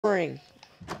Ring.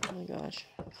 Oh my gosh.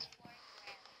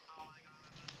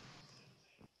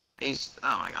 Oh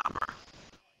my god,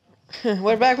 bro.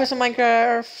 We're back with some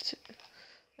Minecraft.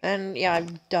 And yeah,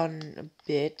 I've done a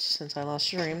bit since I last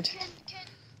streamed.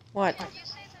 What?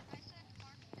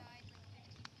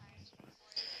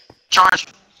 Charge!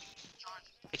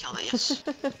 I killed it, yes.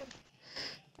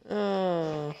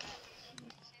 Oh.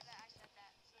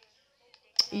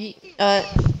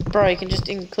 Bro, you can just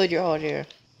include your audio.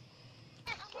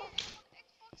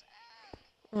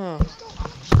 Oh.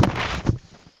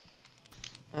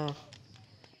 Oh.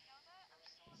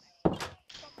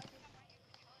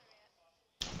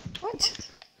 What?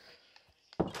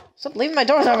 Stop leaving my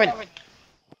doors open!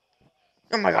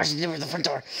 Oh my gosh, you did with the front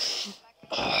door.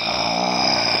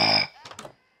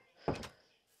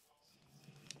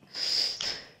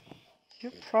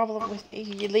 Your problem with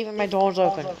you leaving my doors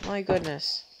open. My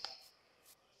goodness.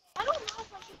 I don't know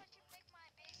if I should make my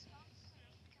base smaller because I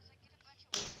get a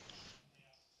bunch of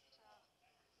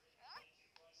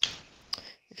wood.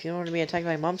 If you don't want to be attacked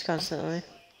by mobs constantly.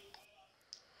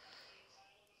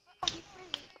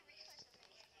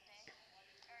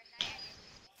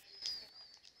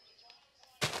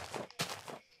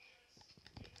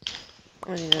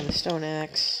 I need another stone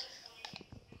axe.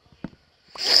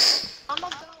 I'm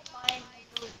gonna go mine.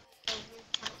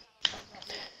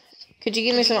 Could you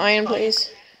give me some iron, please?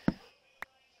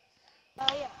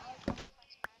 Yeah.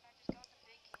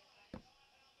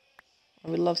 I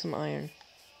would love some iron.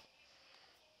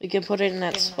 We can put it in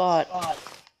that spot.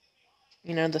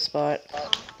 You know the spot.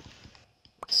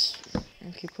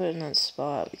 If you put it in that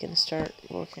spot, we can start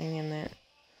working in there.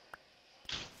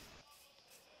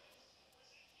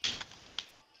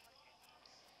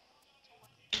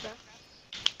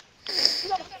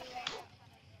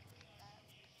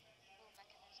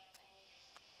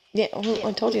 Yeah, well,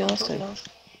 I told you last time.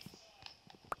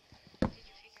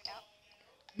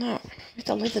 No, we have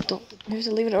to leave the door. We have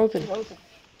to leave it open.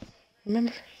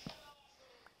 Remember? It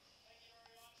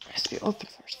has to be open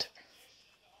first.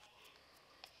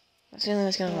 That's the only way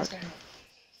that's gonna work.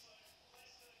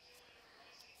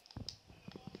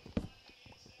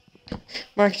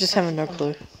 Mark's just having no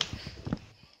clue.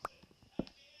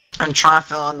 I'm trying to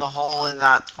fill in the hole in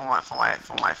that for my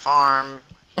farm.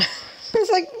 It's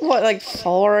like, what, like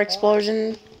 4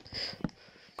 explosion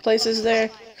places there?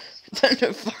 Down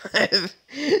to 5.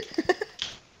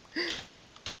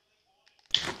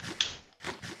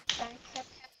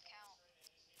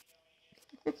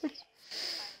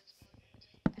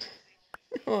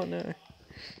 Oh no.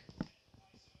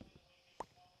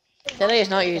 Today is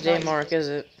not your day, Mark, is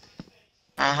it?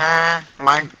 Because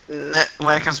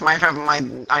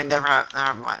Minecraft, I never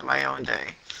have my own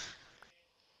day.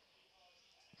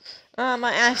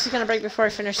 My axe is gonna break before I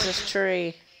finish this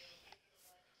tree.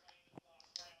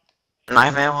 And I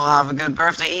think we'll have a good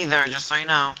birthday either, just so you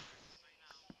know.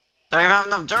 Don't even have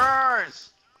enough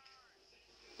doors!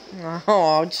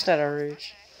 Oh, just out of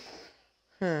reach.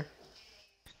 Huh.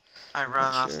 I'd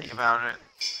rather not think about it.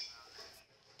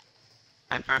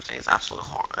 My birthday is absolute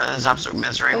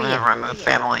misery whenever I'm with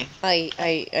family.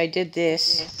 I did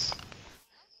this.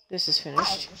 This is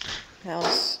finished.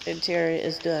 House interior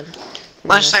is done.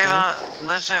 Let's say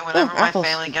whenever my apples.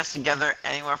 family gets together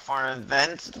anywhere for an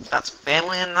event that's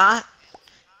family and not,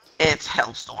 it's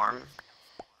Hellstorm.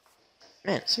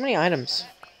 Man, so many items.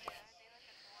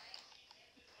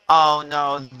 Oh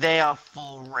no, they are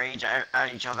full rage at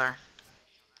each other.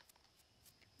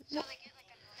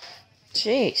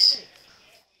 Jeez.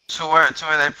 To where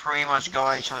they pretty much go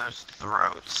at each other's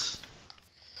throats.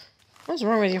 What's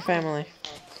wrong with your family?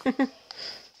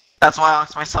 That's why I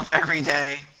ask myself every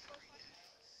day.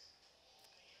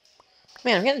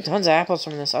 Man, I'm getting tons of apples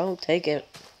from this. I'll take it.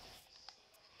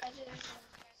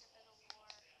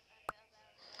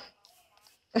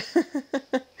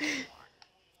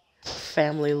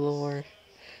 Family lore.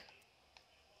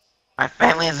 My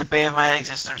family is a bit of my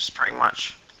existence, pretty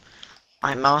much.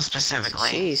 My mom specifically.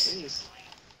 Jeez.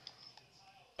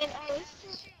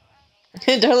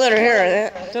 Don't let her hear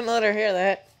that. Don't let her hear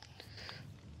that.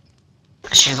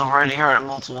 She's already heard it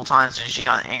multiple times and she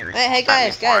got angry. Hey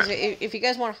guys, if you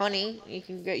guys want honey, you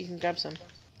can grab some.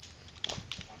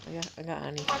 I got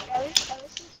honey.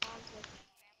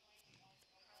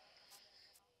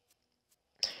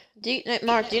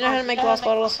 Mark, do you know how to make glass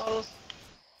bottles?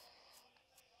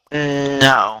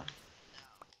 No.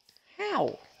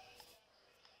 How?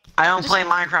 I don't play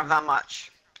Minecraft that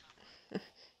much.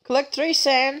 Collect 3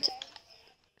 sand.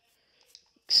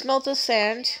 Smelt the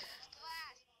sand.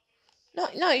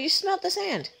 No, you smelt the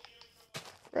sand.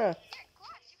 Bruh.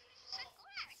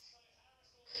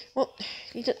 Well,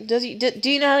 Do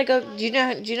you know how to go? Do you know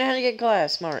how to get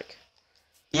glass, Mark?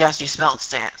 Yes, you smelled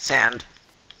sand.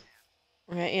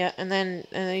 Okay, yeah, and then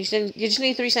you just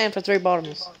need 3 sand for 3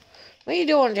 bottoms. What are you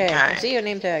doing, Jay? I Okay. see your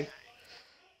name tag.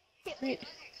 Okay, Wait. come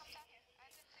down here. I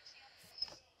can fix the empties.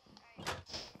 Alright,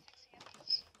 fix the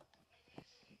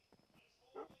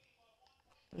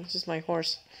empties. This is my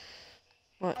horse.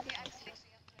 What? Okay, I can fix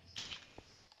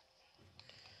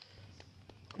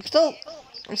the empties.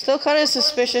 I'm still kind of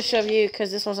suspicious of you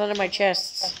because this was under my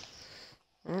chests.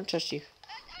 I don't trust you.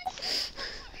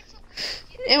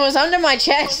 It was under my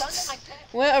chest.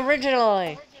 Well,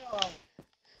 originally.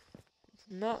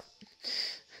 No.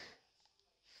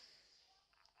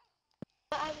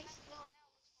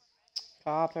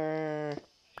 Copper.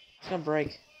 It's gonna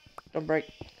break. Don't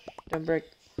break. Don't break.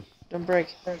 Don't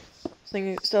break. This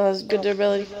thing still has good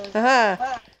durability.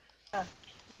 Haha!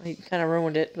 He kind of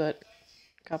ruined it, but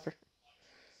copper.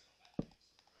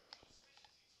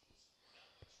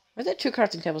 Why are there 2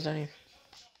 crafting tables down here?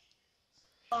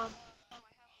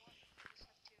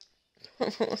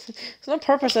 There's no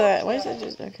purpose of that. Why is it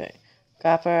just okay?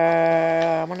 Copper.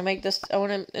 I want to make this. I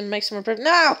want to make some improvement.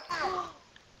 No.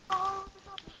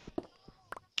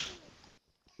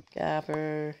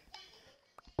 Copper.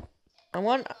 I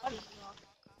want.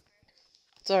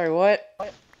 Sorry, what?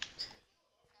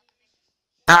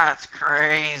 That's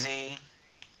crazy.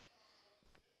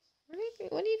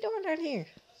 What are you doing down here?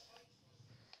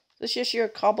 Is this just your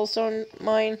cobblestone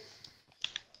mine?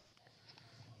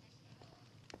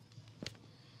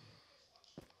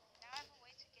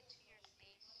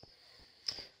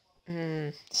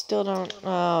 Still don't.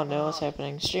 Oh no, what's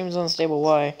happening? Stream's unstable.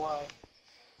 Why?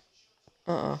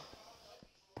 I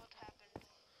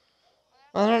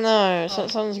don't know.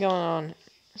 Something's going on.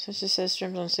 So it just says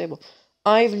stream's unstable.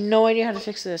 I have no idea how to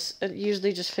fix this. It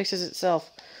usually just fixes itself.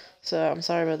 So I'm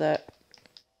sorry about that.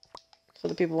 For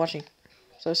the people watching.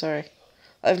 So sorry.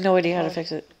 I have no idea how to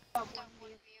fix it.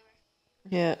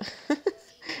 Yeah. I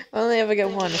only ever get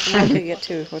 1. If I'm lucky, get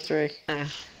 2 or 3.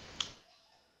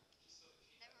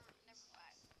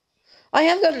 I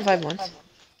have gotten 5 once.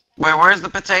 Wait, where's the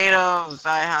potatoes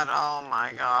I had? Oh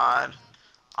my god.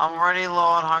 I'm already low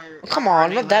on hunger. Come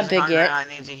on, not that big yet. I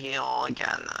need to heal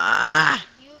again.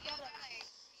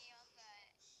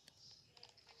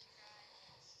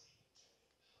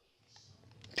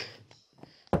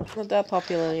 Not that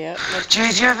popular yet. Jay,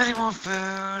 do you have any more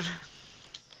food?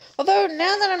 Although,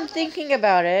 now that I'm thinking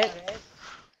about it,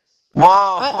 Whoa!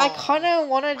 I kind of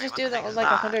want to just do that like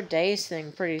 100 days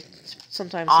thing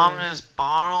sometime soon. Ominous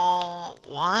bottle.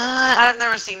 What? I've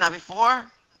never seen that before.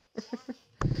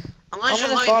 Unless you're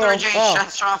looking through Jay's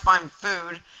chest trying to find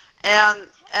food, and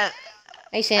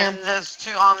Hey Sam. and there's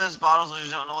 2 ominous bottles, we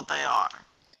just don't know what they are.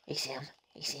 Hey Sam.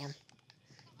 Hey Sam.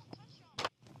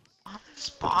 Ominous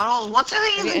bottles? What's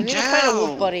it even do? I need to find a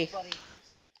wolf buddy.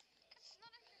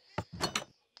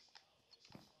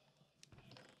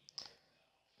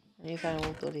 I need to find a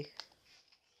wolf buddy.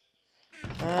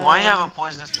 Why do you have a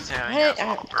poisonous potato?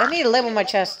 I need to label my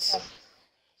chests.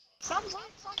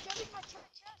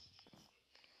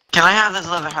 Can I have this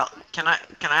leather Can I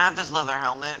have this leather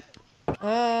helmet?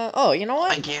 Oh, you know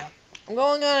what? Thank you. I'm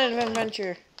going on an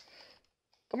adventure.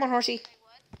 Come on, horsey.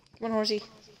 Come on, horsey.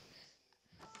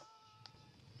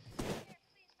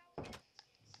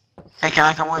 Hey, can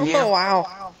I come with you? Oh,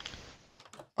 wow.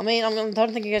 I mean, I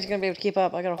don't think you guys are gonna be able to keep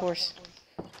up. I got a horse.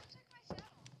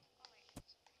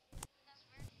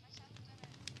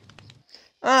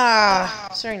 Ah,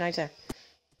 sorry, nighttime.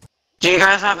 Do you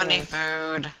guys have any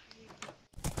food?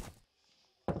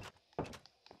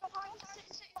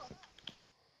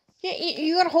 Yeah,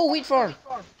 you got a whole wheat farm.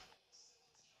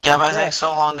 Yeah, but it takes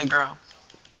so long to grow.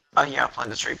 Oh yeah, I'll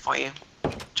plant the tree for you,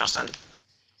 Justin.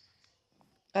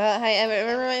 Hey,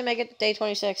 everybody make it day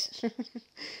 26.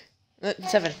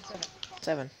 7.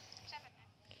 7.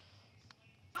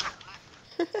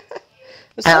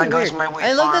 It's so weird.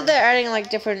 I love that they're adding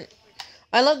like different.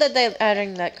 I love that they're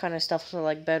adding that kind of stuff for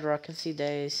like Bedrock and Sea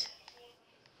Days.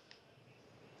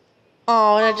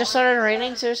 Oh, and it just started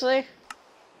raining. Seriously?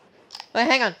 Wait,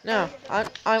 hang on. No, no,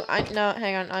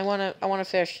 hang on. I wanna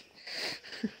fish.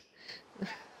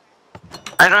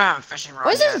 I don't have a fishing rod.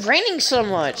 Why is it raining so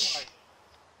much?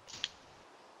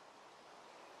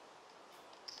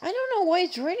 I don't know why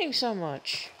it's raining so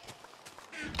much.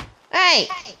 Hey!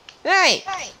 Hey!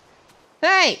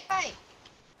 Hey!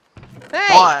 Hey!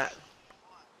 What?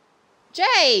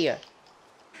 Jay!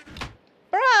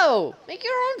 Bro! Make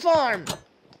your own farm!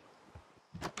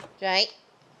 Jay?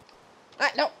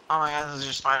 No. Oh my god, there's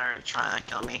a spider trying to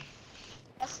kill me.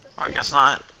 Or I guess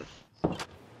not.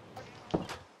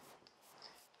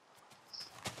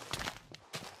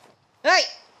 Hey!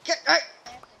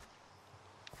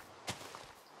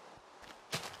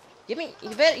 You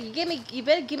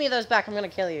better give me those back. I'm gonna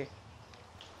kill you.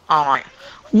 Oh my.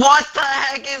 What the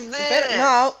heck is this?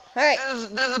 No. Hey.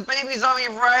 There's a baby zombie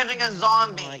riding a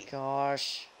zombie. Oh my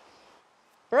gosh.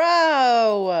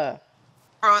 Bro.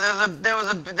 Bro, there's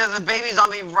a baby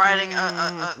zombie riding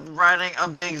riding a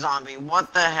big zombie.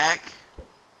 What the heck?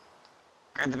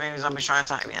 Okay, the baby zombie's trying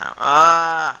to attack me now.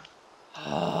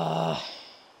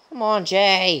 Come on,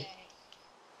 Jay.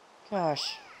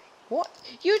 Gosh. What?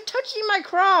 You're touching my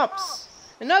crops!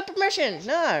 And no permission!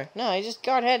 No, he just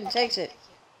got ahead and takes it.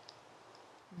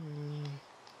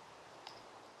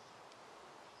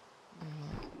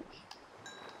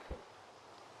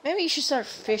 Maybe you should start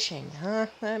fishing, huh?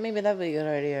 Maybe that'd be a good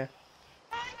idea.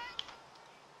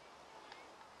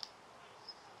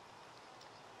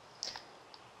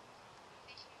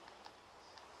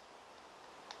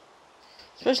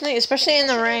 Especially in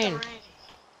the rain.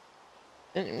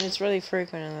 It's really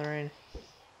frequent in the rain.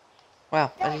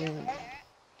 Wow, I didn't even...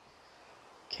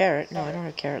 Carrot? No, I don't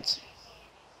have carrots.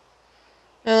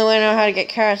 The only way I know how to get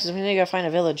carrots is we need to go find a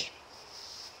village.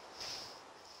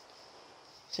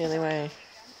 It's the only way.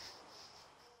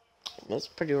 That's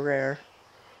pretty rare.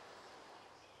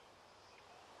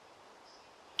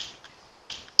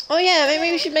 Oh yeah,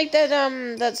 maybe we should make that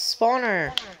that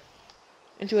spawner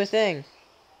into a thing.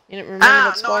 You don't remember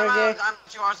that spawner game? I'm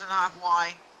 2 hours and a half.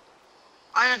 Why?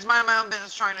 I just mind my own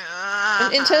business trying to.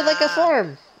 Into like a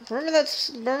farm. Remember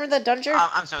that dungeon?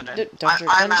 I'm so dead. Dungeon.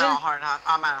 I'm at a heart.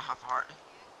 I'm at a half heart.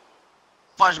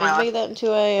 Flash my life. Make that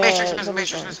into a.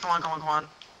 Matrix, come on.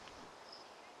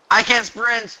 I can't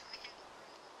sprint.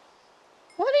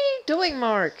 What are you doing,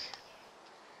 Mark?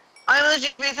 I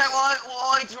legit be attacked while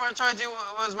I tried to do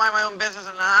was mind my own business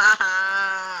and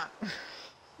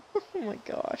Oh my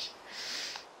gosh.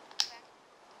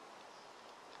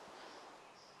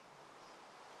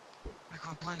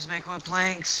 Make more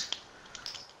planks.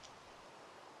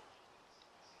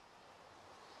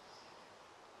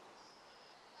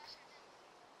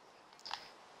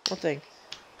 What thing?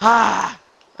 Ah!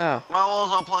 Oh. My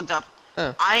wall's all plugged up.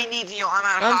 Oh. I need you. I'm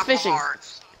at half fishing.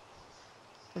 heart.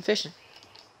 I'm fishing.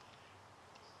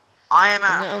 I am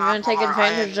at I'm gonna take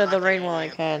advantage of the rain while I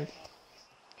can.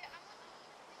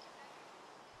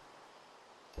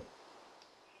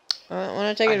 I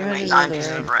wanna take advantage of the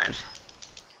rain. Bread.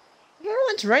 I don't know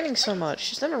why it's raining so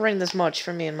much. It's never rained this much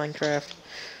for me in Minecraft.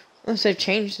 Unless they've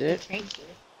changed it.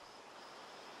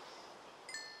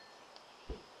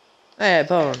 Oh yeah,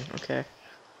 bone. Okay.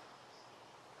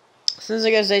 As soon as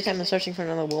it gets daytime, I'm searching for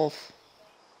another wolf.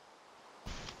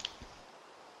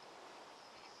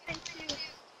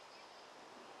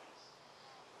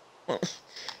 Well, if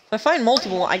I find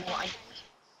multiple, I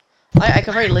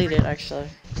could probably lead it, actually.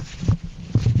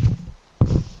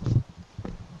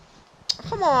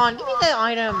 Come on, give me that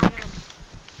item.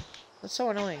 That's so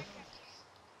annoying.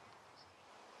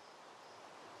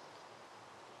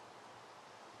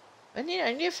 I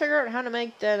need to figure out how to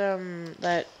make that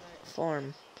that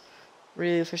farm.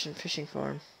 Really efficient fishing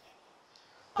farm.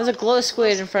 There's a glow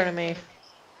squid in front of me.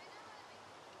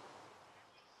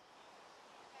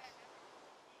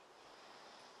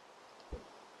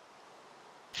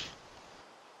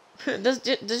 there's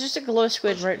just a glow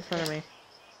squid right in front of me.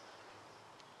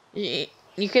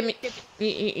 You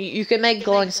can make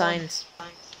glowing signs.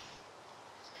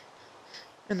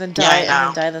 And then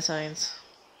dye the signs.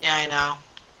 Yeah, I know.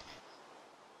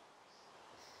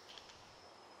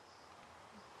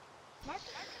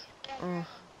 Oh.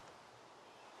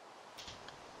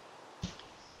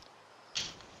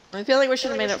 I feel like we should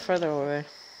have made it further away.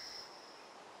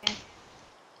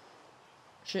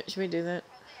 Should we do that?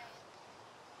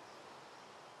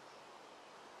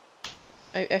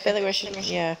 I feel like we should.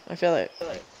 Yeah, I feel it.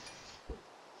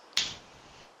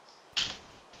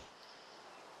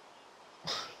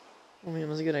 I mean, it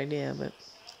was a good idea, but.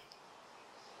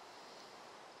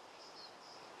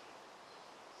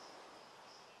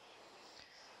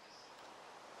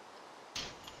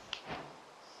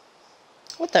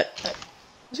 What the?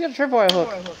 Who's got a tripwire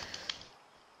hook?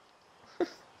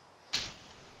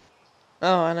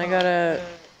 Oh, and I got a.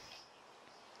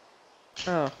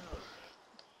 Oh.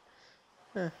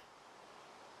 Huh.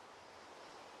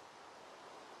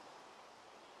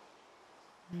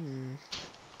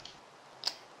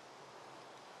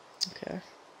 Okay.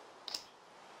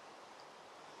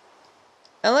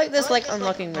 I like this, like,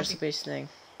 unlocking recipes thing.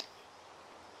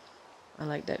 I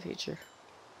like that feature.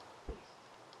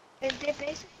 They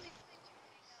basically...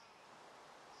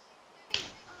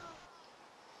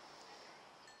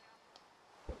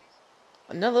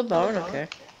 Another bone? Okay.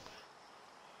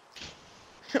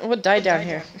 What died down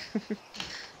here?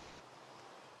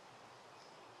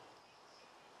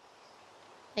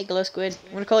 Hey, Glow Squid.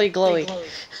 I'm gonna call you Glowy.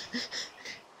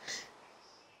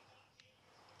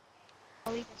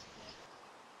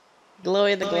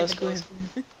 Glowy the Glow Squid.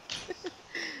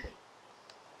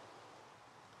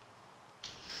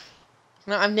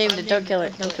 No, I've named it. Don't kill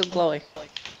it. Don't kill Glowy.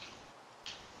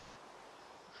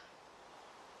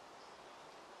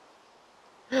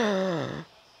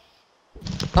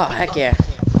 Oh, heck yeah.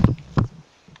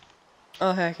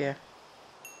 Oh, heck yeah.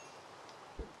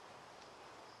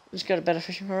 Just got a better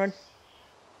fishing rod.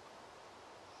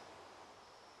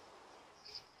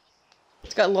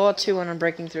 It's got Law 2 on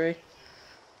Breaking 3.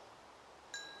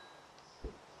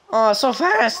 Oh, so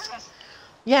fast!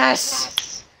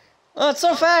 Yes! Oh, it's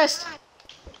so fast!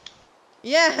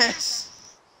 Yes!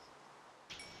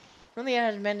 If only I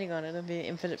had mending on it, it'd be an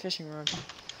infinite fishing rod.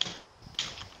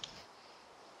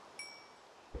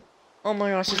 Oh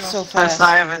my gosh, it's so It's fast.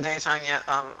 not even daytime yet.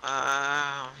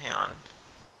 Hang on.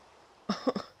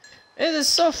 It is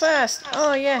so fast!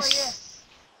 Oh, yes!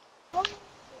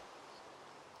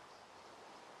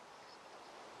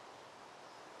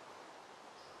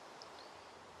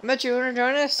 I bet you wanna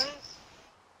join us?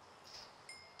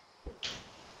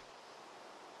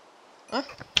 Huh?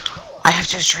 I have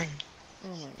to string.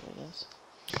 Oh my goodness.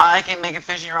 I can make a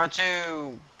fishing rod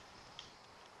too.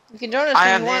 You can join us I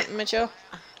if have you want, the- Mitchell.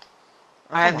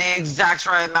 I have the exact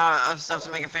right amount of stuff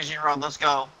to make a fishing rod. Let's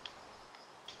go.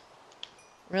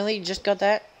 Really? You just got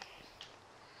that?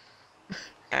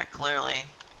 Yeah, clearly.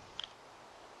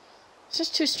 It's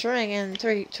just 2 string and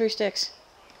three sticks.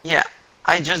 Yeah,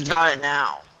 I just got it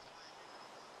now.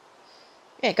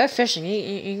 Yeah, go fishing.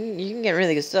 You can get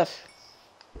really good stuff.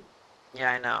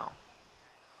 Yeah, I know.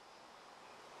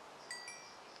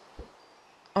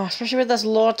 Oh, especially with this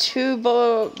Law 2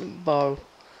 bow.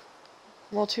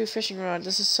 Law 2 fishing rod.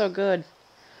 This is so good.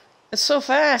 It's so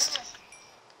fast.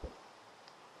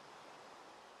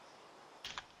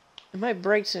 It might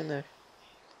break soon though.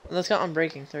 Well, it's got on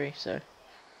Breaking 3, so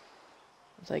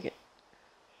I'll take it.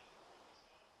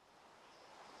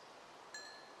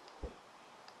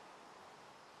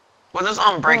 What does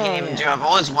unbreaking Oh, even yeah. do? I've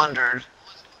always wondered.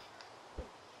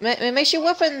 It makes your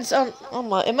weapons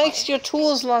it makes your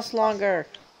tools last longer.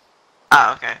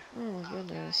 Oh, okay. Oh my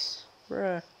goodness,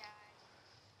 bruh.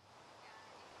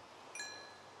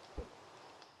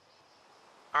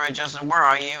 Alright, Justin, where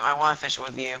are you? I want to fish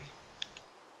with you.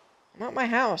 I'm at my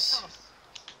house.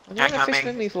 What do Yeah, you want to fish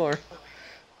coming. with me for?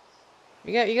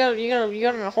 You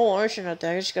got a whole ocean out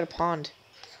there. You just got a pond.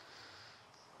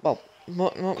 Well,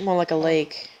 more like a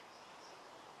lake.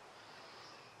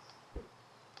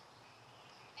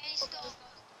 Hey, stop.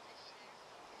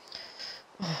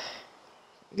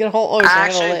 You got a whole ocean. I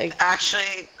got a lake.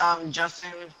 Actually,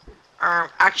 Justin,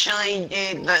 actually,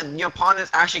 your pond is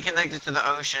actually connected to the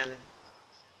ocean.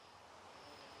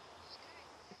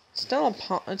 Still a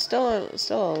pond. It's still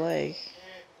a lake.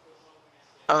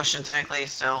 Ocean, technically,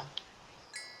 still.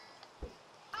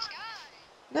 Sky.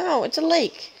 No, it's a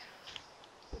lake.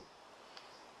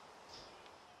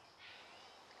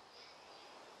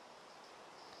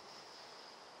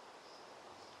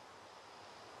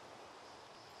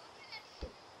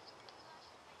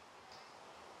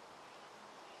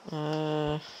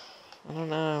 I don't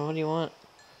know. What do you want?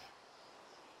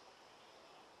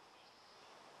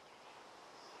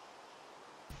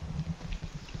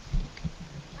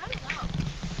 I don't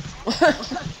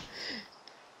know.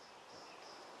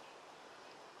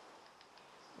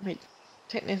 Wait,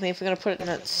 technically, if we're gonna put it in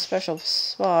that special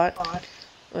spot, oh,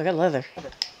 I got leather.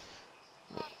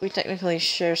 We technically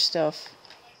share stuff.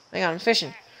 Hang on, I'm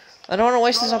fishing. I don't want to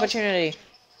waste this opportunity.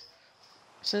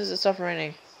 As soon as it stops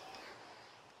raining,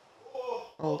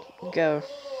 I'll go.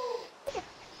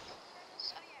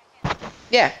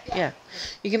 Yeah, yeah.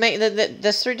 You can make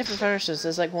there's 3 different furnaces.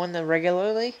 There's like one that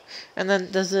regularly, and then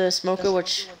there's the smoker,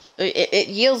 which it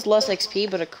yields less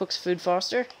XP, but it cooks food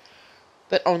faster.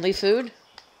 But only food.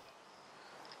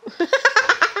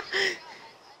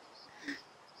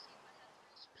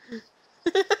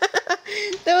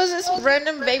 There was this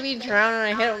random baby drown and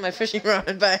I hit it with my fishing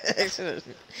rod by accident.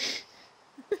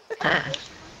 I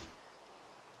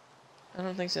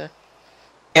don't think so.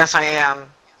 Yes, I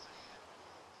am.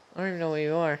 I don't even know where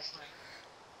you are.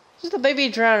 Just a baby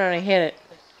drowned and I hit it.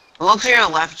 Look to your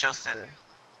left, Justin.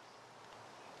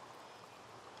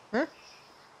 Huh?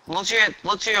 Look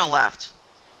to your left.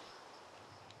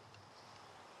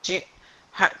 Do you,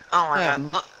 oh my Yeah.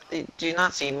 god, look, do you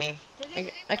not see me?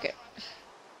 I can,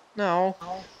 no.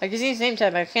 I can see his name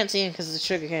tag, but I can't see him because of the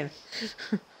sugar cane.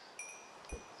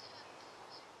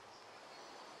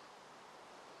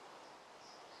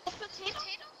 Potatoes?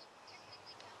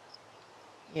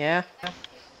 Yeah.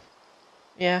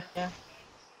 Yeah.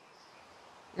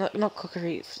 Not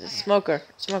cookery. Smoker.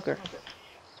 Smoker.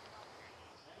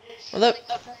 Well, look.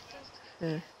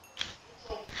 Yeah,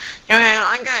 Okay,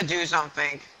 I'm gonna do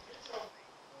something.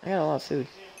 I got a lot of food.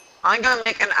 I'm gonna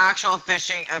make an actual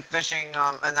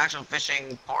an actual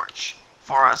fishing porch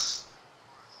for us.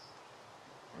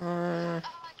 Uh,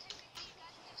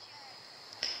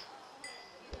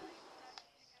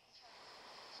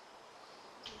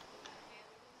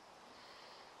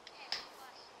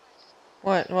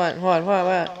 what?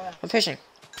 I'm fishing.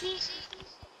 See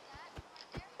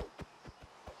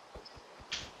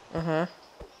that right Uh-huh.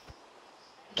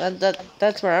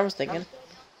 That's where I was thinking.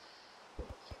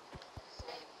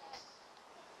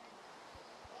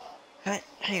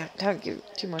 Hang on, don't give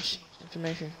too much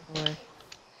information away.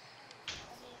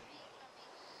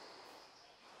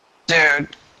 Dude,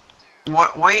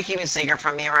 what are you keeping secret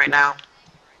from me right now?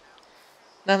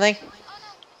 Nothing?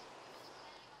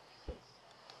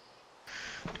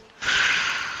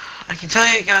 I can tell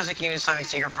you guys are keeping something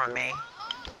secret from me.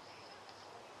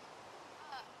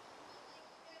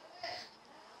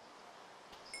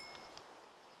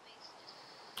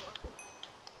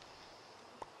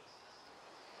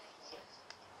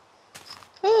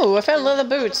 Ooh, I found leather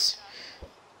boots.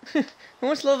 Who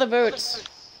wants leather boots?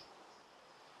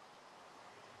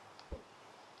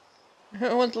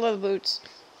 Who wants leather boots?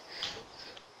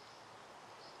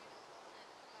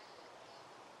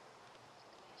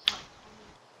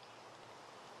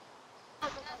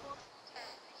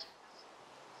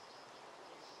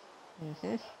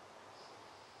 Mm-hmm.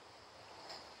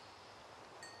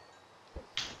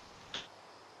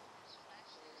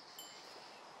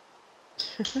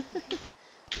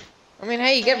 I mean,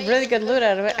 hey, you get really good loot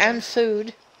out of it, and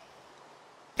food.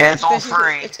 Yeah, it's all Basically,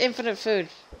 free. it's infinite food.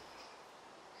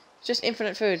 Just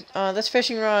infinite food. This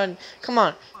fishing rod. Come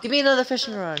on, give me another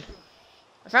fishing rod.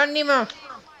 I found Nemo.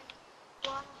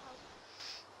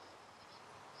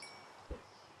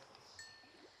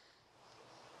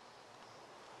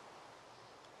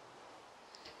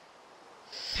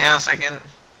 Hang on a second.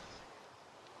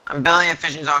 I'm building a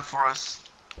fishing dock for us.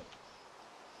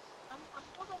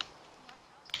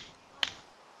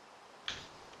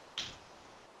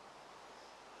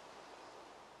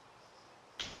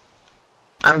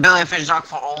 I'm building a fishing dock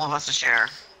for all of us to share.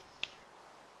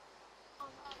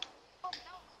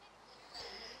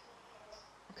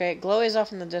 Okay, Glowy's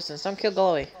off in the distance. Don't kill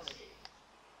Glowy.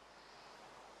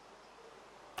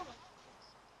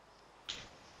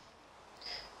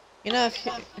 You know,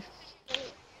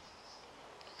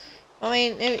 I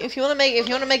mean, if you want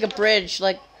to make a bridge,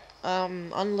 like,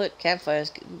 unlit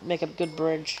campfires make a good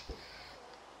bridge.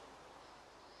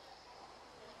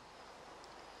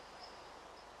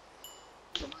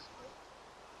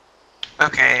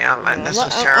 Okay, and this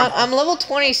was terrible. I'm level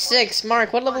 26.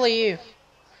 Mark, what level are you?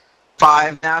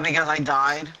 5 now because I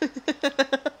died.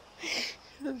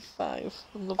 5.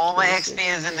 I'm level All my 26.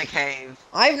 XP is in the cave.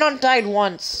 I've not died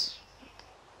once.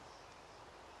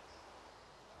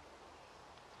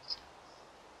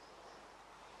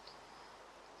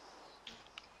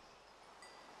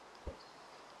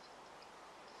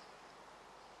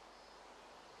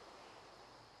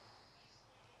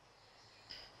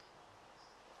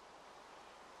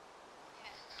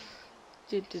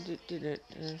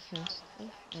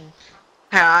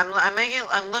 Yeah, I'm gonna make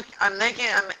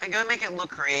it look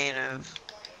creative.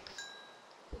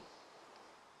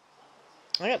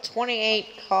 I got 28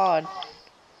 cod.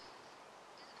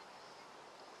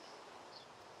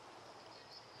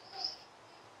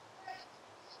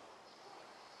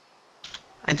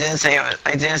 I didn't say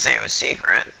it was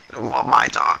secret. Well, my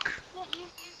dock.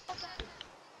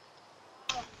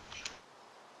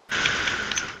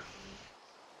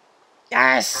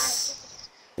 Yes!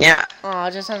 Yeah. Oh,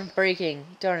 it just sounds breaking.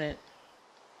 Darn it.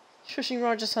 Fishing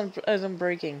rod just sounds as I'm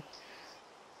breaking.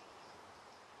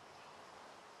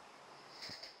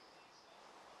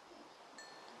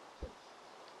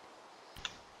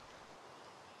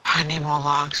 I need more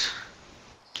logs.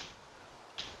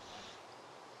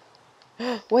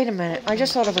 Wait a minute, I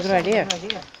just thought of a good idea.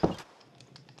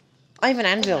 I have an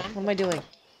anvil. What am I doing?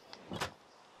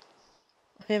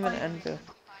 I have an anvil.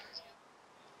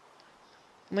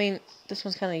 I mean, this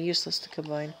one's kind of useless to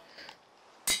combine.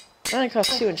 It only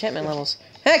costs 2 enchantment levels.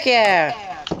 Heck yeah!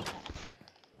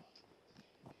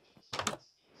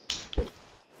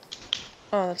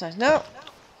 Oh, that's nice. No!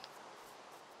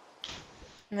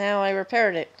 Now I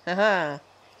repaired it. Haha.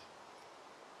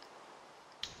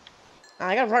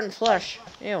 I got rotten flesh.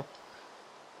 Ew.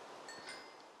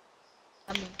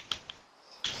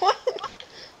 What?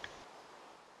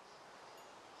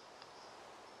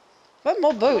 What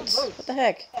more boots? What the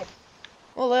heck?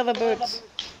 More leather boots.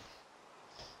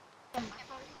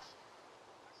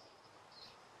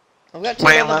 I've got two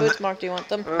Wait, leather boots, Mark. Do you want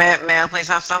them? may I please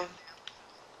have some?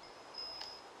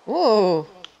 Ooh.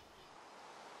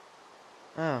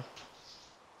 Oh.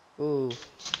 Ooh.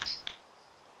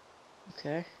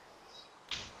 Okay.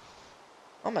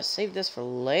 I'm gonna save this for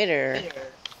later.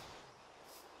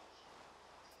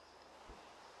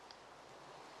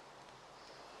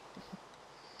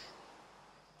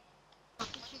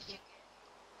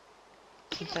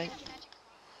 Something.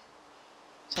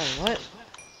 Sorry, what?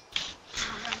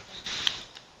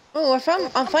 Oh,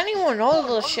 I'm finding more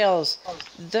nautilus shells.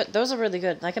 Those are really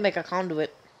good. I can make a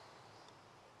conduit.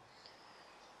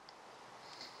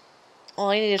 All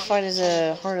I need to find is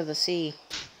a heart of the sea.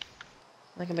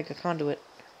 I can make a conduit.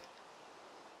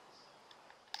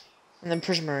 And then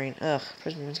prismarine. Ugh,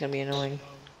 prismarine's gonna be annoying.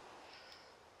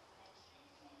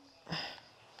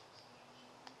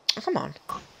 Oh, come on.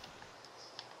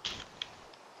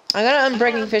 I got an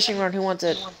unbreaking fishing rod. Who wants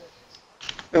it?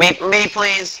 Me,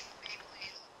 please.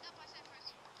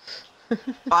 Nope, I said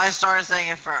first. But I started saying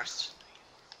it first.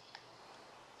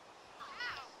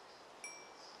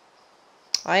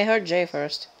 I heard Jay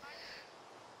first.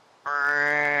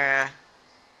 Alright,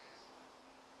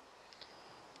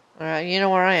 you know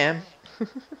where I am.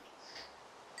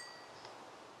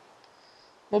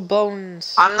 Well,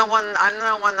 bones. I'm the one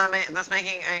that's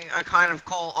making a kind of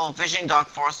cool fishing dock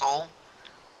for us all.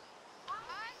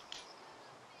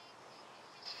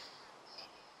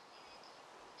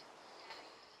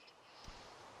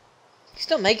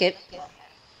 Still make it.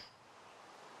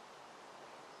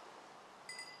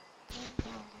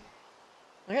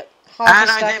 I got half And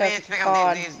a I stack did mean of to pick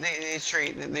cod. up these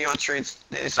trees, the odd trees,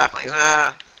 these saplings.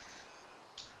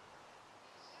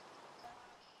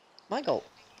 My gold.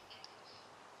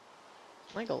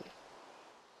 My gold.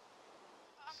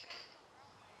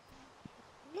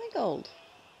 My gold.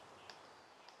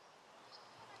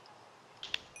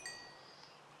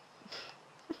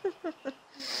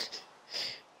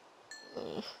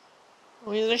 I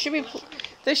mean,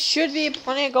 there should be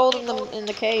plenty of gold in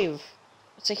the cave.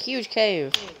 It's a huge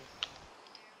cave.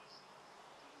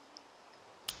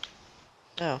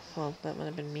 Oh, well, that might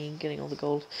have been me getting all the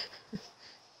gold.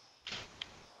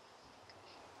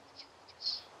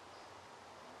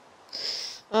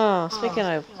 Oh, speaking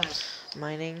of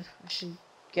mining, I should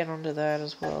get onto that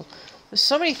as well. There's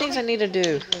so many things I need to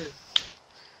do.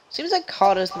 Seems like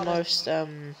cod is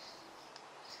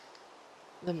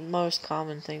the most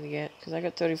common thing to get, because I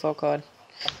got 34 cod.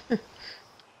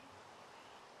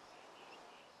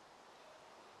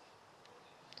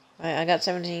 I got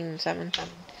 17 salmon.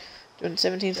 Doing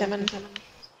 17 salmon.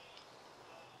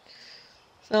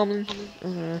 Salmon.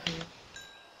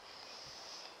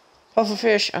 Puffer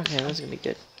fish. Okay, that's gonna be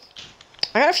good.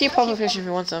 I got a few puffer fish if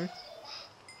you want some.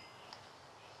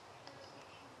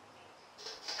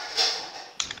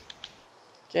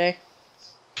 Jay.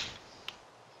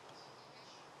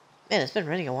 Man, it's been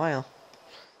raining a while.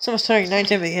 It's almost turning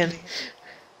nighttime again.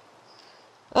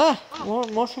 Ah,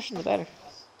 more fish in the better.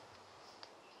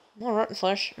 More rotten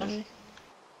flesh. Maybe.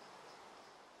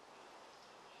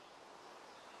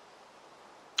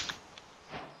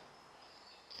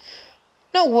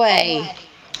 No way!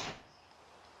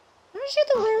 Did I see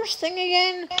the rarest thing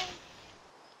again?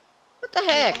 What the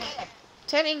heck?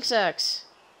 10 ink sacs.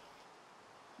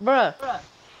 Bruh.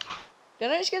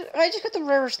 I just got the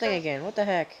rarest thing again. What the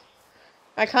heck?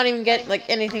 I can't even get, like,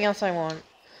 anything else I want.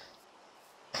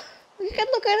 You can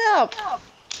look it up! I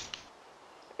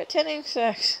got 10 ink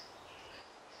sacs.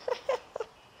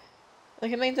 I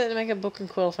can make a book and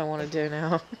quill if I want to do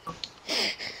now.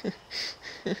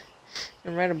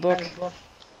 And write a book.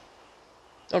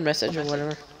 Or message or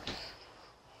whatever.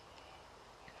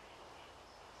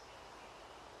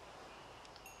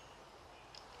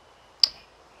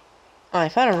 Oh, I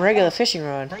found a regular fishing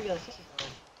rod.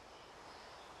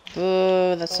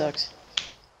 Boo, that sucks.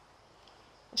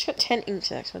 I just got 10 ink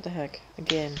sacs, what the heck?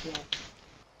 Again.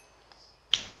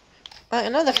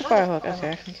 Another fire hook,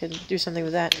 okay. I can do something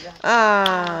with that.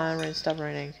 Ah, rain, stop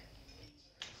raining.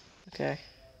 Okay.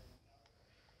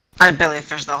 I barely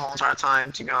fished the whole entire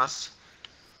time, to be honest.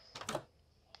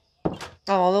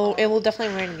 Oh, it will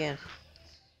definitely rain again.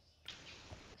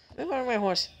 Move on my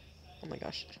horse. Oh my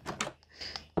gosh.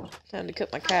 Time to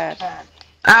cook my cat.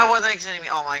 Ah, what the kidding me?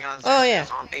 Oh my god, Oh, yeah.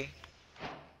 zombie.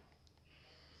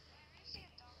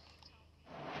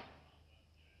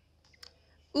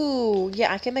 Ooh,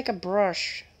 yeah, I can make a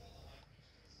brush.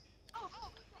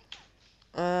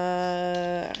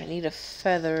 I need a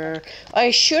feather.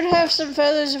 I should have some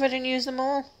feathers if I didn't use them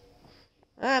all.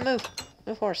 Ah, move.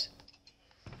 Move, horse.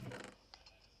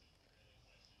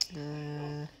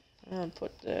 I'll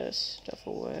put this stuff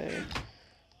away.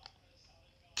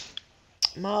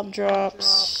 Mob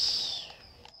drops.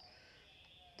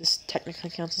 This technically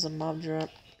counts as a mob drop.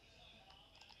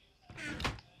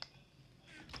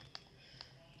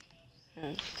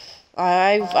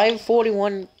 I have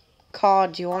 41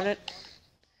 cod. Do you want it?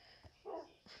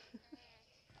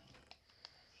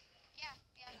 Yeah,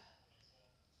 yeah.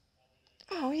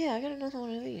 Oh yeah, I got another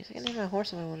one of these. I can name my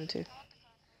horse if I wanted to.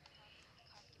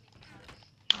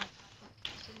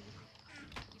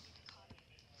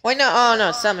 Wait, no. Oh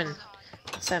no, salmon.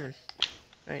 Salmon.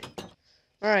 Right.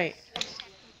 Alright.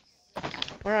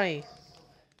 Where are you?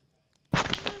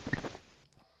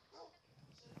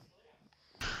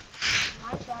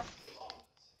 Mine shaft.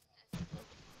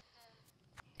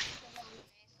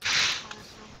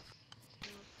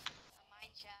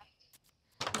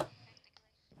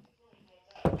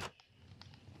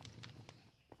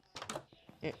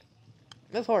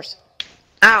 Move horse.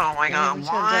 Oh my I'm god,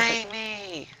 just gonna drop why it.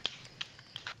 me?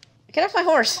 Get off my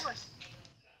horse!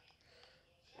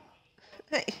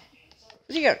 Hey,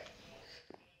 where'd you go?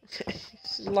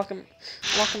 lock him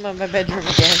in my bedroom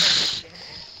again.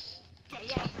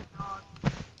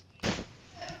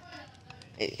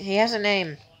 He has a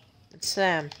name. It's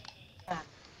Sam.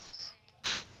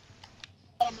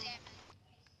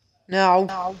 No.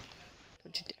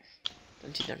 Don't you dare.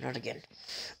 Don't you dare, not again.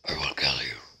 I will kill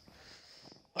you.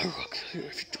 I will kill you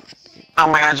if you do it again. Oh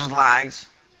my god, just lags.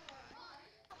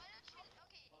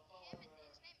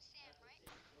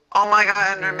 Oh my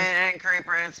god, Enderman and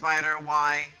Creeper and Spider,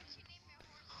 why?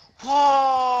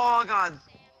 Oh god.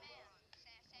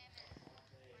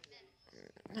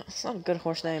 That's not a good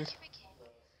horse name.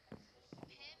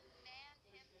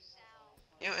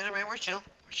 Yo, Enderman, we're chill.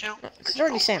 We're chill. It's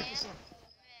already Sam.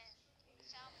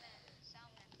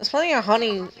 There's plenty of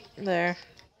honey there.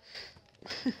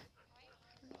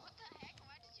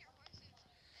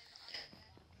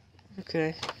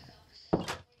 Okay.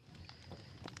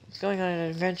 It's going on an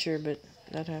adventure, but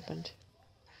that happened.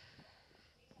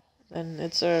 Then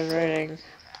it started raining.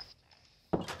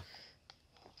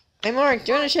 Hey Mark,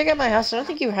 do you want to check out my house? I don't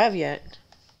think you have yet.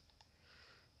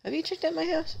 Have you checked out my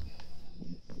house?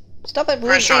 Stop it,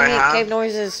 For sure I have. cave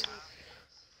noises.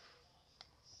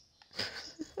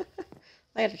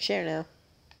 I got a chair now.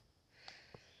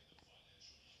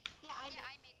 Yeah, I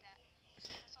made that.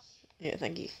 That's on me. Yeah,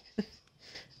 thank you.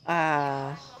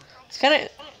 It's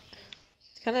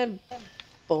kind of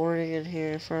boring in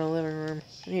here for a living room.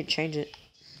 I need to change it.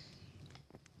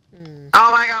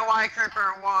 Oh my god, why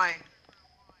Creeper? Why?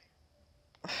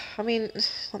 I mean,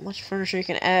 there's not much furniture you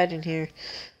can add in here.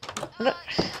 I'm not-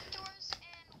 Two doors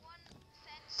and one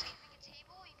fence. You can make a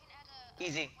table. You can add a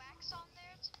Easy. wax on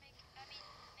there to make.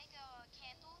 Make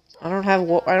a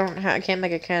candle. I can't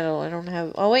make a candle. I don't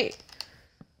have. Oh wait,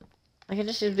 I can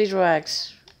just use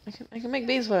beeswax. I can make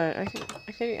beeswax. I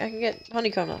can get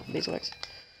honeycomb out of beeswax.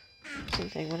 Same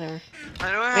thing, whatever.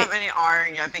 I don't have any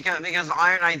iron yet because the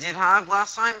iron I did have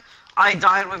last time, I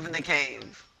died within the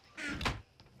cave.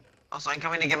 Also, I'm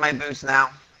coming to get my boots now.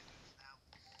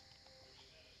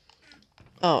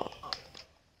 Oh,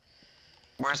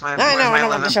 Where's my No, I want the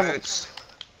leather shovel. boots?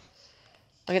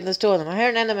 I'll get those two of them. I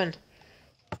heard an Enderman.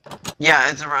 Yeah,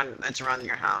 it's around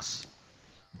your house.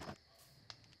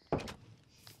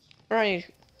 Where are you?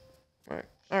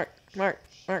 Mark,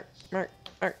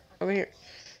 over here.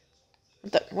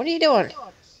 What are you doing?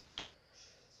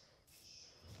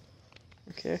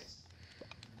 Okay.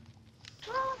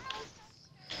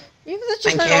 You just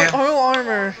Thank like you. whole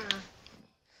armor.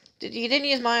 You didn't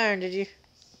use my iron, did you?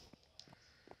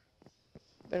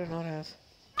 Better not have.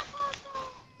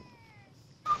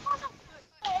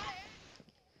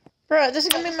 Bruh, this is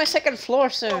gonna be my second floor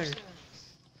soon.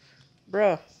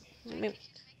 Bruh.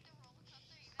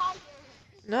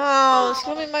 No, it's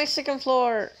gonna be my second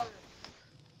floor.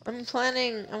 I'm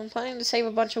planning to save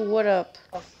a bunch of wood up.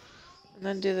 And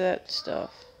then do that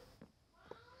stuff.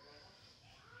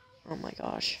 Oh my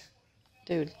gosh.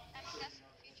 Dude.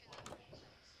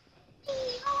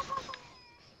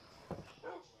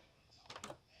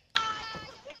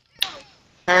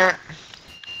 Eh.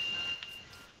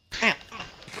 Ow.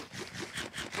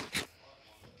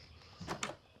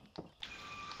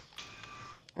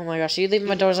 Oh my gosh, are you leaving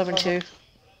my doors open too?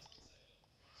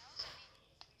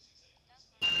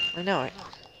 I know it.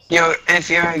 Yo, if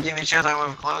you give me a chance, I would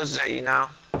have closed it. You know.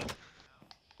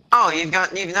 Oh, you've now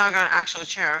got an actual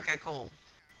chair. Okay, cool.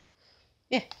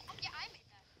 Yeah. Yeah, I made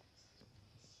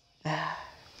that.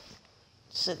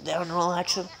 Sit down and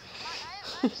relax. I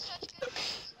have such good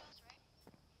skills,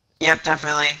 right? Yep,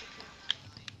 definitely.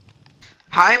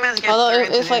 How am I meant to get Although, through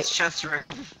into if I- this chest room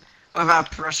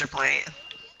without pressure plate?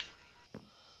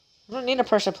 I don't need a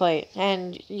pressure plate,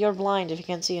 and you're blind if you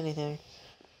can't see anything.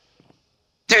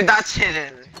 Dude, that's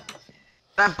hidden.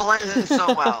 That blends in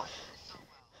so well.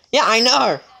 Yeah, I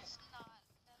know. That's not.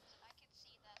 That's, I can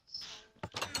see that. So, if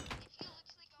you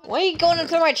literally go. Why are you going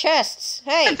into my chests?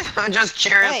 Hey, I'm just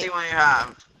curious to Hey. see what you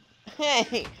have.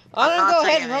 hey. I'm I'm not gonna go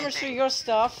ahead taking and rummage through anything. your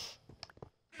stuff.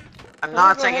 I'm I'm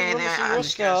not gonna go taking ahead and anything. rummage through I'm your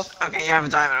just curious. stuff. Okay, you have a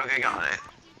diamond. Okay, got it.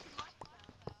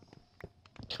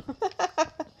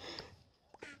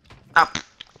 Up.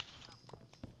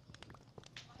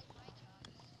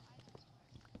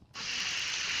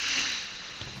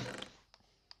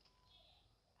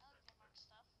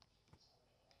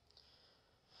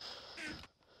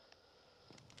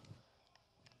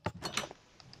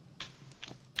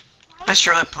 I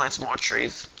sure like plant some more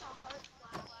trees.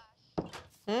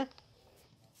 Hmm?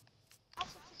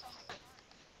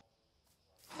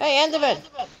 Hey, Enderman! It's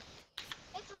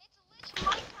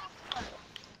literally Minecraft.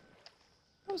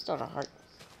 That was not a heart.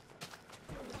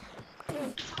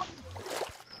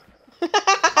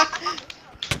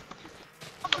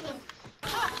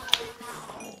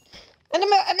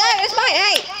 Enderman! No, it's mine!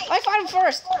 Hey! I found him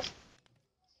first!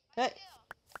 Hey!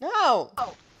 No!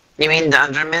 You mean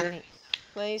Dunderman?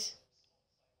 Please.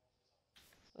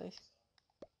 Please.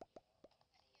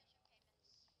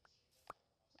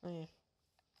 Oh, yeah.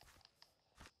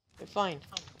 Okay, fine.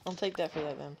 I'll take that for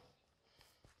that then.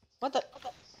 What the?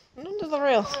 Under the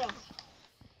rails.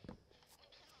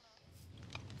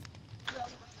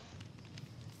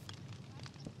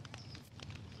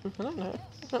 I don't know.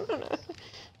 I don't know.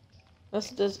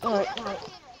 That's alright.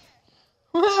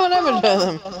 What happened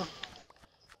to them?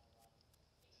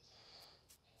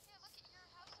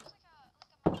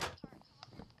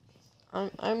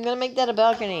 I'm gonna make that a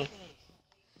balcony.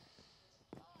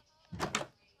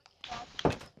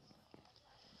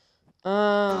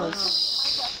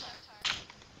 Let's...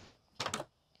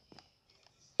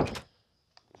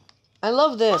 I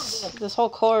love this whole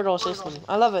corridor system.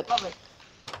 I love it.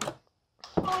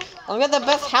 I'll get the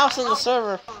best house in the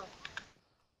server.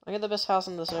 I get the best house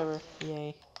in the server.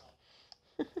 Yay.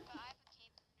 I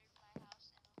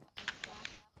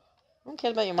don't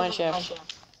care about your mine shaft.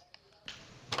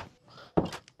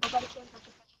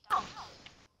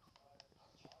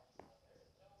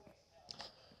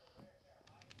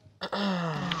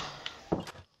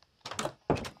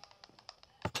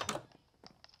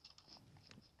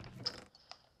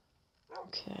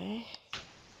 Okay.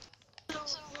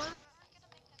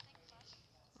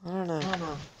 I don't know.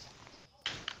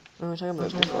 What are we talking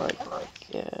about before? I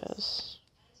guess.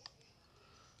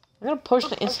 I'm gonna push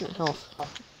the instant health.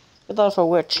 Get that for a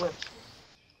witch.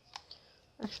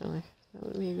 Actually, that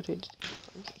would be a good idea.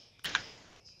 Okay.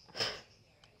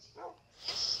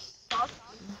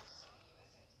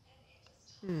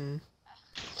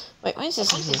 Wait, why is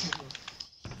this in here?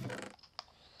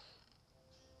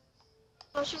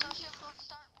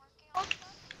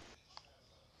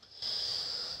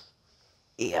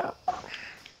 Yeah.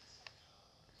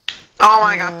 Oh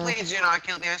my god, please do not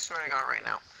kill me. I swear to god right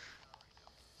now.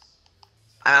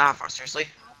 I don't know how far, seriously.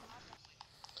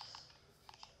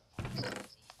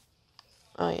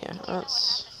 Oh yeah,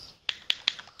 that's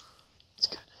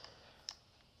good.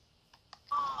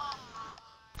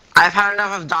 I've had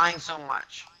enough of dying so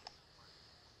much.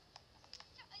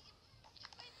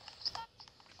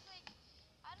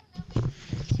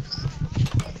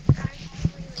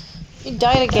 You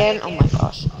died again? Oh my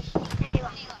gosh.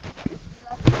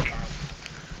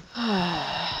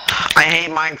 I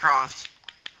hate Minecraft.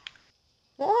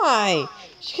 Why?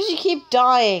 Just because you keep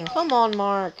dying. Come on,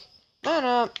 Mark. Man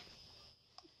up.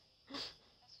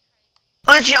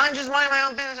 Literally, I'm just minding my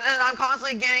own business and I'm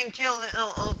constantly getting killed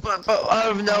but out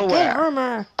of Good nowhere.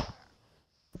 armor.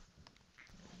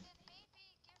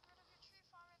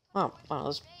 Oh, wow,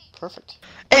 that's perfect.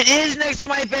 It is next to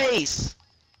my base.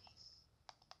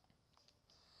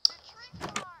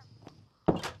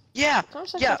 Yeah,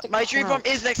 Sometimes I yeah, have to my tree farm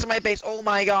crouch. is next to my base. Oh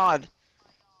my god.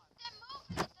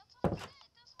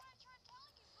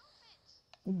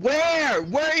 Where?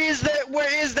 Where is that?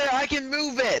 Where is there? I can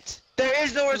move it. There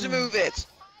is nowhere to move it.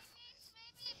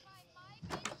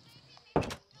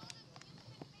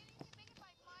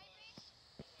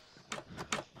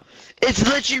 It's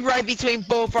literally right between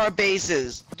both our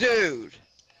bases. Dude.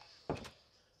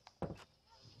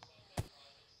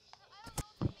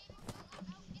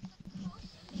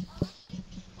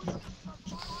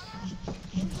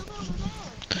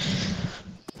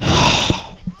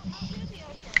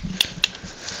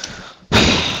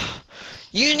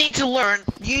 You need to learn.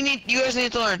 You guys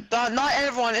need to learn. Not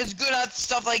everyone is good at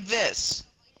stuff like this.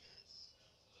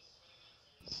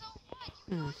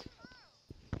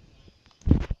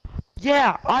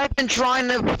 Yeah, I've been trying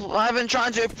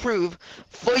to improve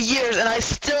for years and I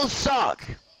still suck.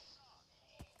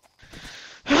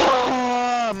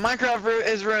 Minecraft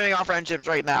is ruining our friendships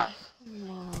right now. Come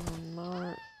on,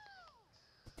 Mark.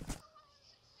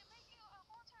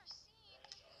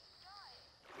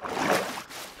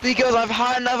 Because I've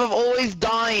had enough of always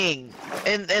dying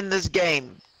in this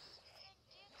game.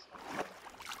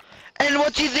 And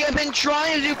what do you think I've been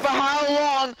trying to do for how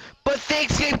long? But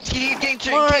things keep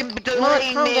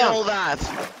delaying calm me and down. all that.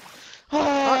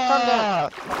 Mark, calm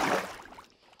down.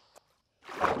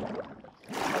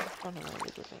 Don't know what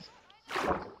to do this.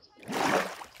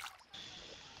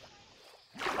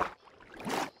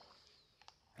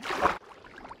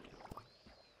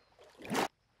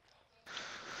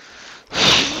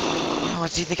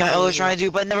 What do you think I always try to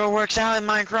do but never works out in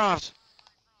Minecraft?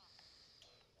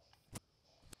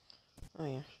 Oh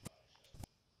yeah.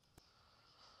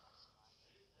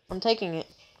 I'm taking it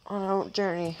on a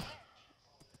journey.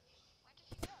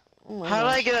 Oh my How did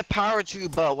I gosh. get a power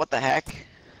tube bow? What the heck?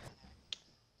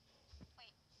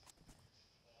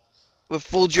 With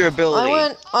full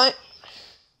durability.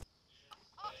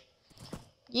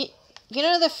 You, you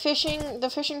know the fishing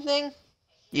thing?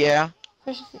 Yeah.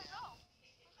 Fishing,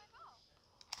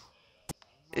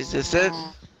 Is this it?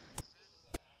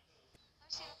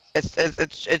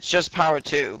 It's just power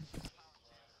 2.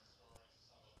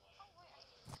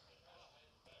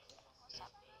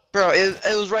 Bro,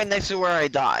 it was right next to where I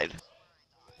died.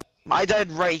 I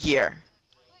died right here.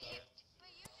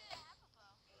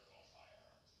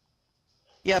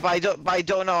 Yeah, but I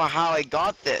don't know how I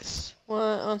got this.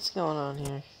 what's going on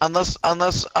here? Unless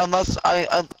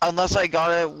I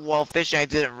got it while fishing, I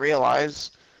didn't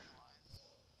realize.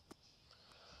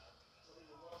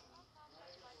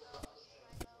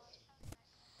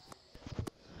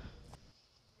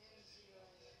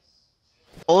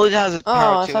 All it has is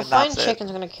power Oh, 2 if I and that's find it. chickens,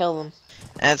 I'm gonna kill them.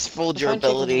 And it's full If I find chickens, I'm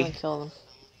durability. gonna kill them.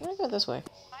 I'm gonna go this way.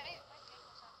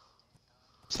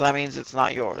 So that means it's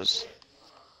not yours.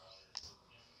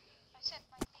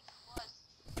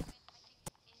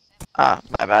 Ah,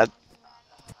 my bad.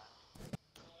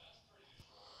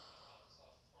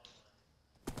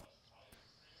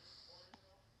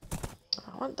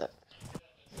 I want that.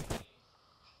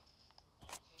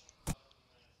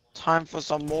 Time for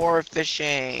some more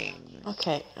fishing.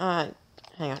 Okay, hang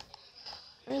on.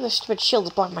 Where's the stupid shield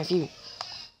that's blocking my view?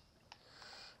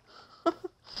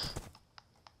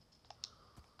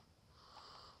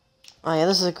 Oh yeah,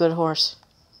 this is a good horse.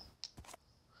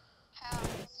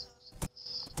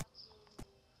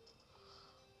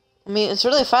 I mean, it's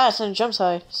really fast and it jumps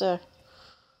high, so...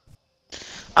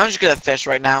 I'm just gonna fish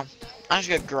right now. I'm just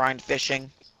gonna grind fishing.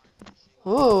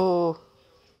 Ooh.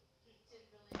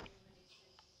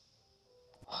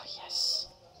 Oh, yes.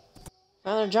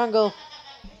 Another jungle.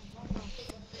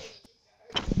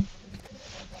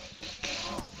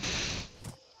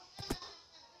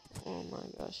 Oh my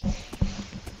gosh.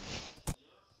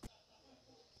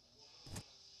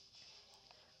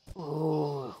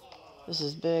 Ooh. This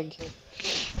is big.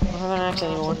 I don't have an axe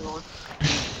anymore.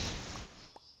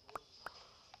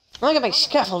 Look at my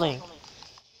scaffolding.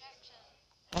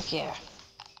 Heck yeah.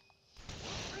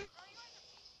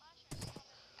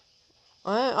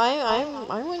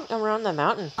 I went around the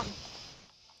mountain.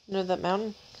 You know that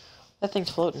mountain? That thing's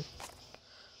floating.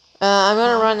 I'm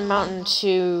gonna run the mountain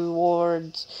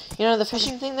towards, you know, the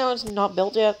fishing thing that was not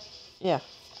built yet. Yeah.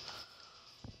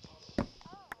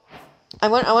 I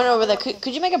went over there.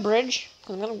 Could you make a bridge?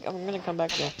 'Cause I'm gonna come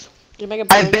back there. Could you make a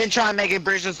bridge? I've been trying to make a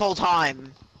bridge this whole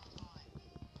time.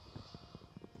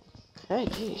 Okay,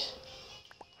 jeez.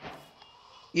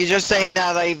 You just saying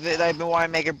now that I've been wanting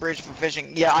to make a bridge for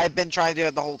fishing. Yeah, I've been trying to do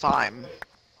it the whole time.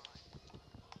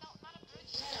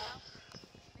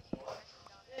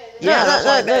 Yeah, that's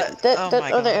why that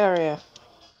my other God. area.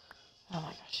 Oh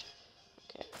my gosh.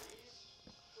 Okay.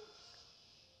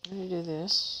 Let me do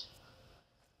this.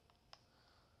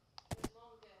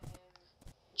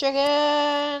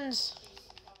 Chickens!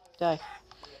 Die.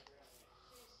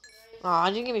 Aw,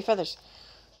 you didn't give me feathers.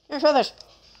 Give me feathers!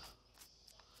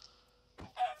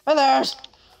 Feathers!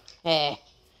 Eh.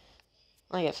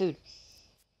 I get food.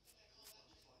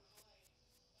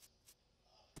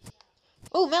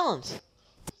 Oh, melons!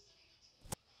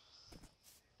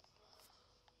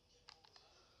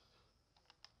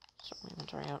 Sort my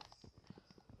inventory out.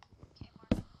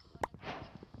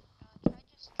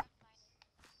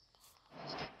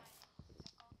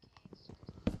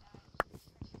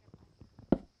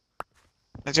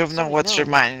 I don't know Sorry, what no.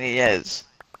 humanity is.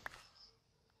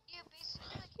 Yeah,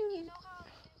 basically, like, you know how I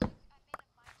made a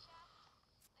mine shaft?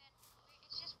 Then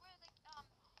it's just where, like,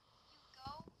 you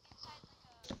go inside,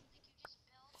 like, you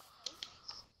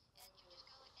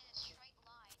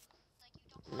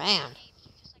Man,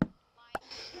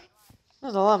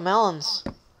 there's a lot of melons.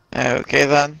 Okay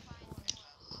then.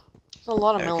 There's a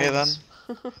lot of Okay then.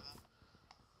 melons.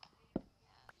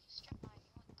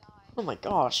 Oh my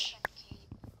gosh.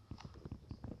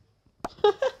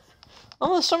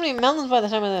 Oh, there's so many melons by the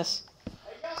time of this. Hey,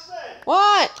 Justin!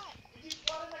 What? Did you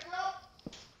put in the grill?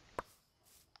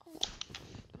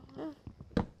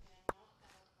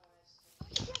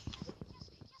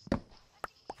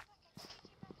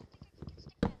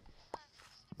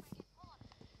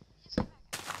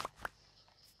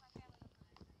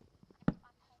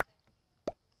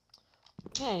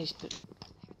 Yeah, he's good.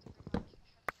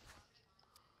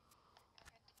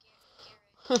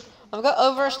 I've got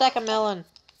over a stack of melon.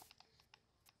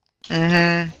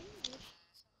 Mm-hmm.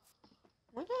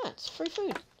 Why not? It's free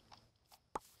food.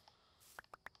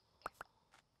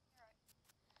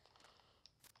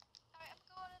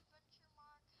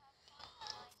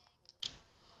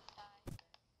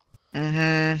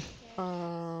 Mm-hmm.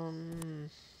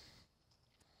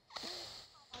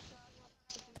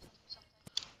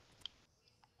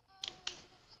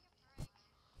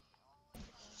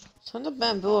 Send the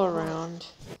bamboo around.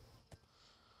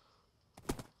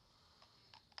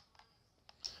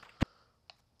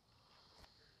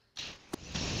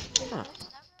 Huh.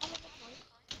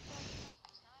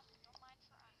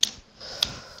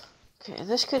 Okay,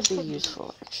 this could be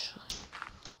useful actually.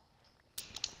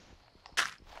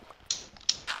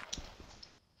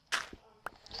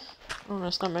 I'm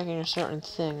gonna start making a certain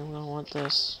thing. I'm gonna want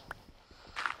this.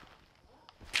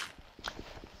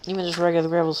 Even just regular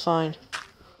gravel's fine.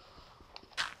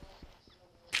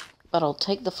 But I'll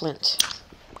take the flint.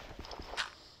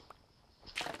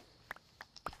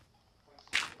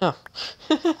 Oh.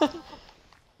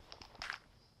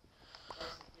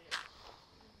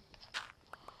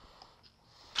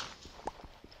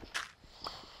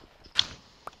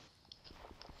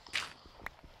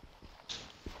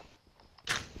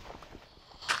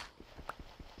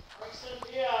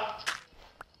 Yeah.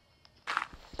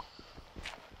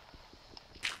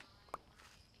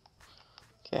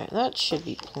 Okay, that should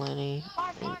be plenty.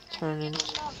 Turn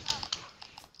it.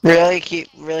 Really? Can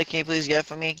you please get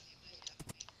for me?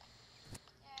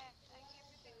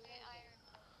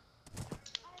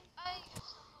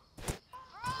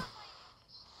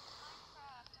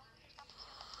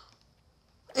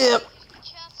 Yep.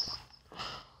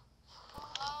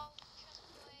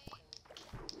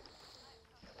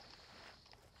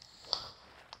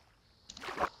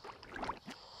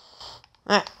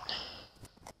 Ah.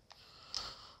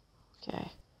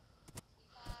 Okay.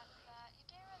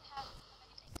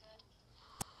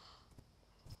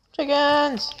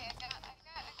 Chickens!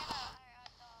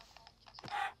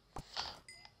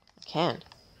 I can.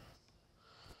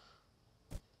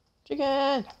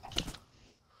 Chicken!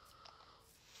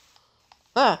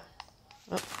 Ah!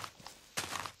 Oh.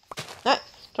 Ah!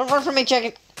 Don't run from me,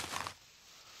 chicken!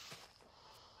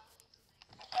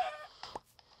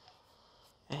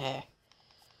 Eh.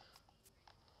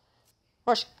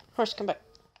 Horse! Horse, come back.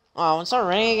 Oh, it's not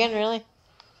raining again, really?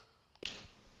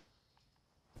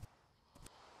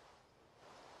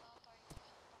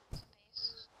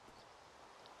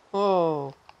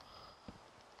 Whoa.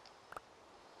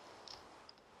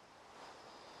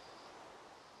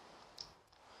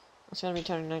 It's gonna be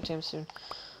turning nighttime soon.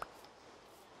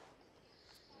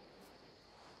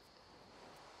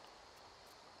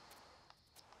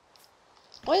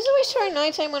 Why is it always turning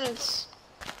nighttime when it's...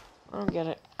 I don't get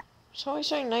it. It's always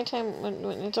turning nighttime when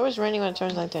it's always raining when it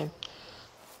turns nighttime.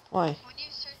 Why? When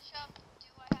you search up, do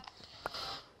I have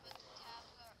but the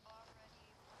tabs are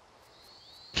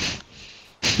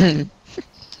already...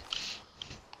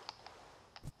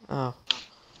 Oh.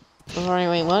 I'm already,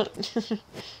 wait, what? Does he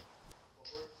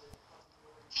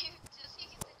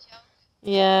get the joke?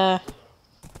 Yeah.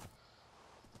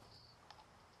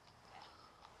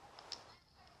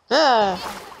 Ah!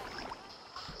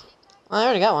 I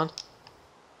already got one.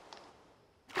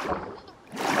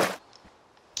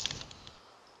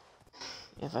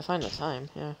 Yeah, if I find the time,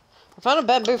 yeah. I found a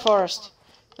bamboo forest.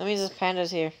 That means there's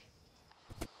pandas here.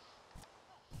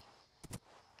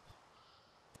 How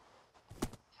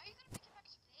are you gonna make it back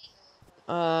to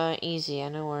base? Easy. I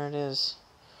know where it is.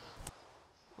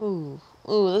 Ooh.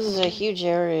 Ooh, this is a huge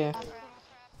area. Crap,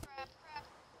 crap, crap.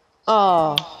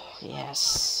 Oh,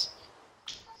 yes.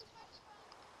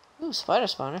 Ooh, spider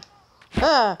spawner.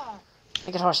 Ah!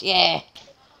 Make it horse. Yeah!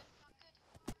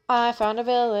 I found a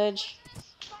village.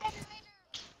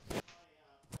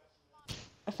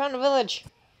 I found a village.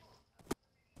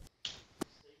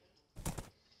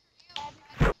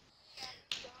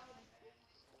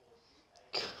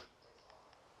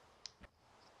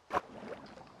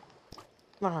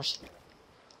 Come on, horse.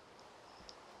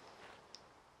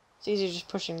 It's easier just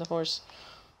pushing the horse.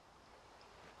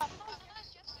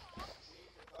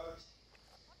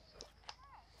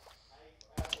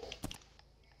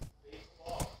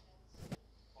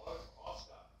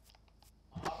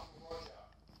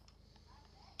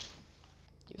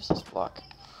 Use this block.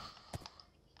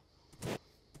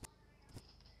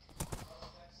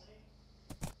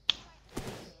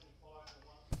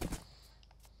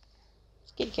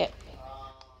 Kitty cat.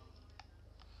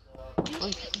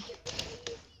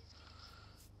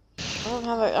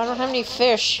 I don't have any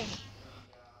fish.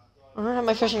 I don't have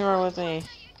my fishing rod with me.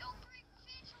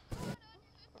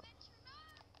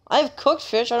 I've cooked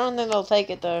fish. I don't think they'll take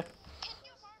it though.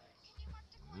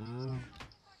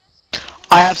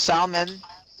 I have salmon.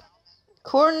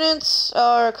 Coordinates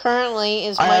are currently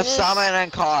is I have minus. salmon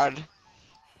and cod.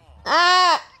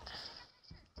 Ah.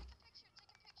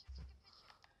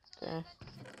 Okay.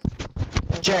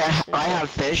 Jay, I have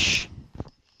fish.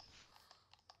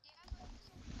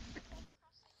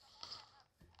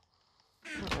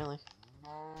 Not really.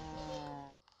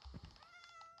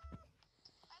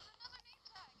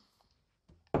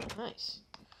 Nice.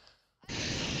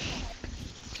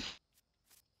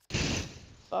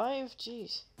 5,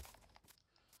 jeez.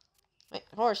 Wait,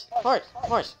 horse. Oh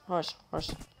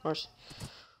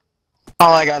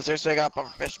my god, seriously, I got a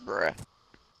fish, bruh.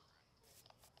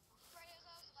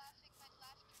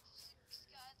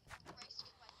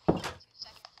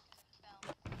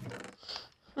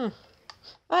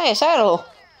 Hey, a saddle!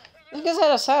 This guy's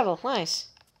had a saddle. Nice.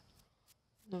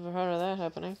 Never heard of that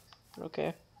happening.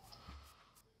 Okay.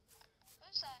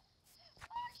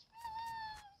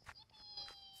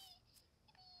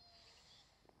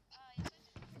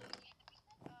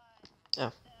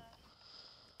 Oh.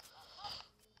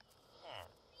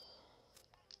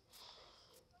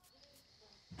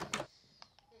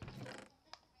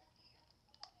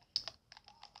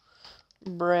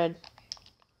 Bread.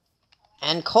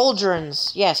 And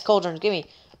cauldrons. Yes, cauldrons. Give me.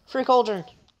 Free cauldron.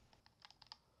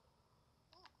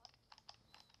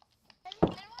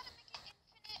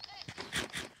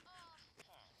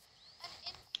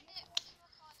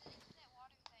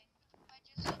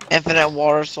 Infinite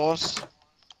water source.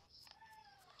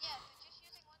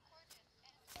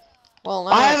 Well,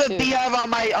 now I have a two. beehive on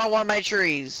one of my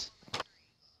trees.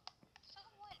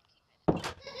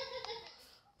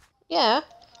 Yeah.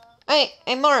 Hey,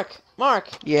 Mark.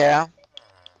 Yeah.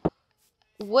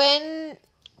 When...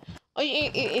 Oh,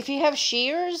 if you have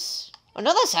shears...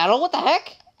 Another saddle? What the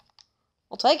heck?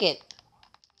 I'll take it.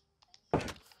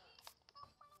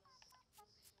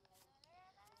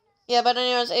 Yeah, but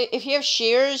anyways, if you have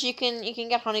shears, you can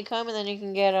get honeycomb, and then you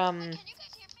can get,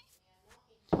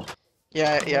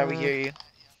 Yeah, we hear you.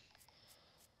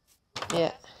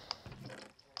 Yeah.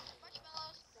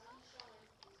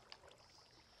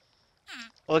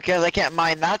 Well, because I can't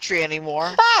mine that tree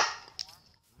anymore. Ah!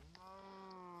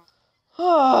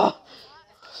 Oh,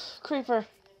 creeper.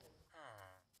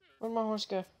 Where'd my horse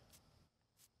go?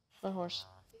 My horse.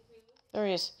 There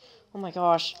he is. Oh my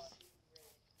gosh.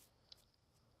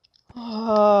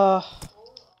 Oh.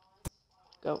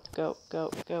 Go.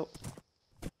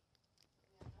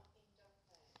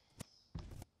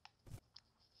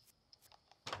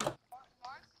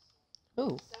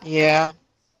 Ooh. Yeah.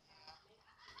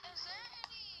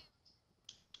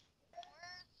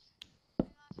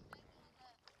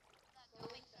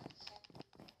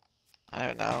 I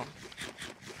don't know.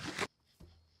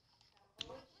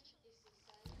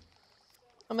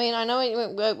 I mean, I know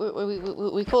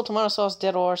we call tomato sauce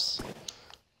dead horse.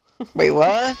 Wait,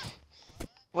 what?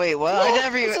 Wait, what? Yeah, I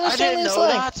never it's even. an I didn't Australian know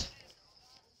slang. that.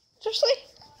 Seriously?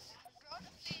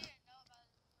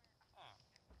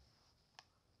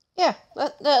 Yeah,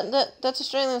 that's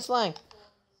Australian slang.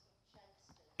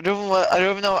 I don't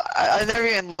even know. I never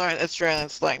even learned Australian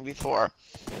slang before.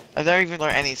 I've never even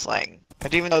learned any slang. I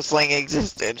didn't even know slang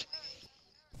existed.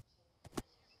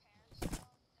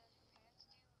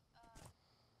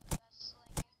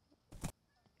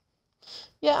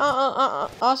 Yeah,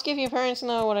 ask if your parents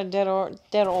know what a dead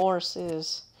horse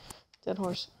is. Dead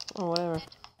horse, or whatever.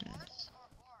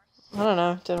 I don't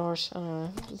know, dead horse, I don't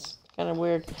know. It's kind of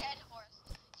weird. Dead horse.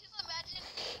 Just imagine,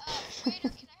 waiter,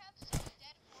 can I have some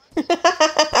dead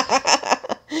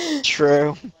horse?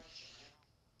 True.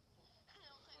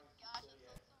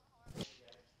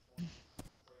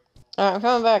 Alright, I'm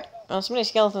coming back. Oh, so many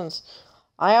skeletons.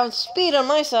 I have speed on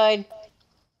my side.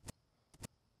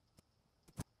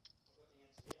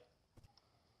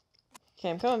 Okay,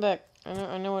 I'm coming back.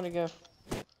 I know where to go.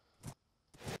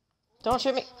 Don't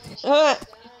shoot me. Ah!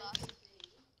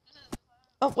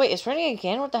 Oh, wait, it's raining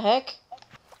again? What the heck?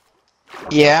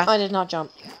 Yeah. I did not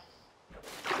jump.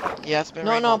 Yeah, it's been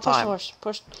No, raining no, all push the the time. horse.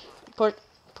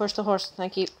 Push the horse.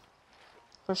 Thank you.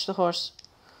 Push the horse.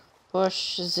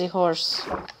 Push the horse.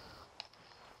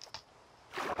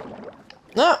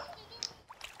 No!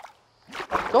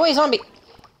 Go away, zombie!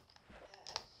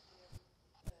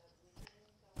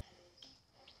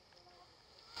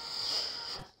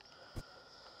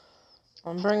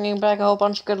 I'm bringing back a whole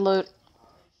bunch of good loot.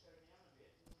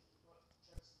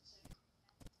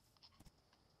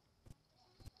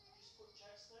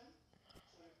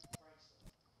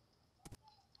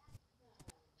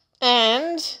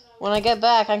 And when I get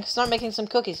back, I can start making some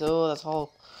cookies. Oh, that's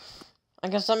all. I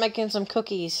can start making some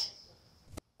cookies.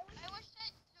 I wish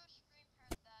that your stream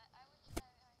heard that. I wish that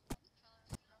my controller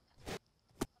was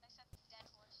broken when I said dead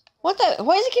horse. What the?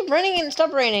 Why does it keep raining and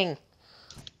stop raining?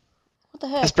 What the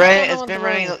heck? It's I raining. don't It's want been the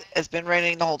rain. raining. It's been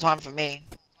raining the whole time for me.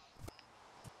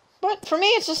 But for me,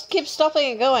 it just keeps stopping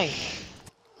and going.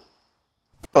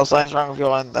 Well, something's wrong with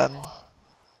your end then.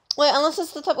 Wait, unless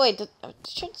it's the top. Wait,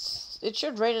 it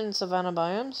should rain in savanna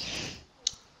biomes.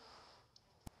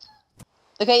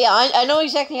 Okay, yeah, I know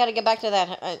exactly how to get back to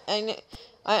that.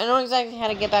 I know exactly how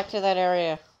to get back to that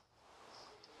area.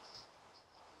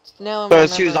 Now I'm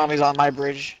There's 2 remembering. zombies on my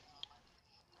bridge.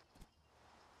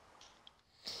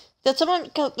 Did someone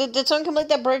complete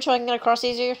that bridge so I can get across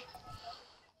easier?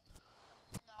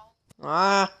 No.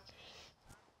 Ah.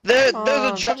 There's Oh, a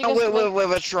don't giant you guys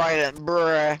with a trident,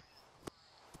 bruh.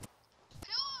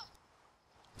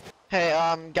 Hey,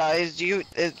 guys, do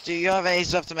you have any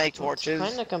stuff to make torches?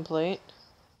 Kinda complete.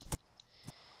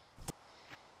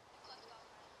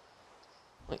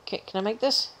 Wait, can I make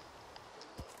this?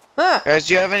 Ah! Guys,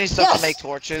 do you have any stuff Yes! to make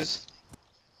torches?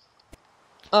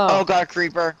 Oh. Oh god,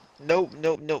 creeper. Nope,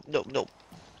 nope, nope, nope, nope.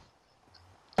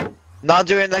 Not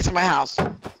doing it next to my house.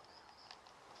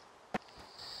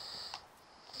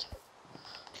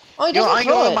 Oh, he You know, doesn't I'm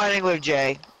throw going it. mining with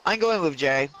Jay. I'm going with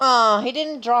Jay. Oh, he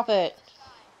didn't drop it.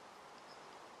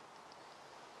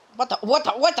 What the?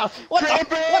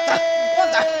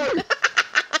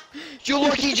 You're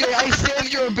lucky, Jay. I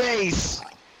saved your base.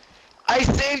 I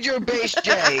saved your base,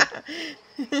 Jay.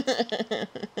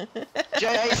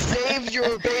 Jay, I saved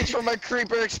your base from a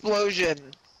creeper explosion.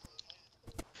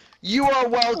 You are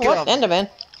welcome. What? Enderman?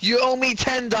 You owe me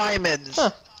 10 diamonds.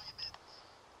 Huh.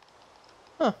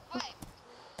 Huh. Wait.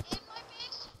 In my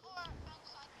base or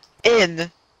outside?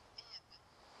 In.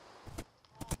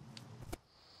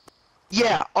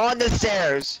 Yeah, on the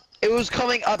stairs. It was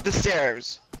coming up the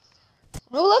stairs.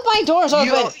 Who left my doors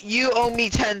open? You owe me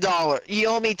 $10. You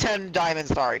owe me 10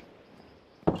 diamonds, sorry.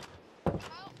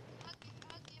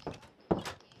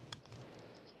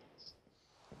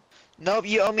 Nope,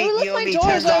 you owe me Who left you owe my me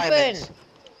doors 10 diamonds. open?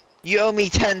 You owe me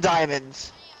 10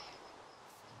 diamonds.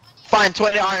 Fine,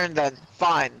 20 iron then.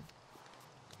 Fine.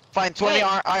 Fine, 20 Wait.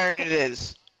 Iron it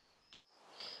is.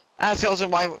 Ah,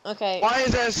 skeleton, Okay. why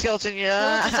is there a skeleton? Who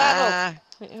wants a saddle?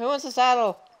 Who wants a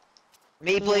saddle?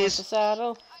 Me, Who wants a please.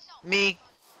 saddle? Me.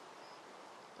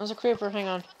 There's a creeper. Hang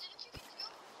on. What didn't you get to?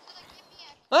 So like, give me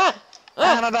a.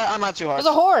 Ah! I'm not too hard. There's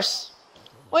a horse.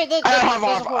 Wait, I don't have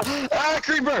there's a off. horse. Ah,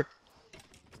 creeper!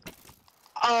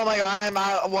 Oh my god, I'm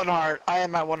at 1 heart. I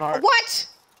am at 1 heart. What?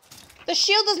 The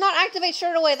shield does not activate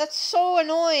straight away. That's so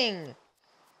annoying.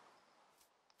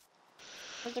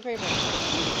 Where's the creeper?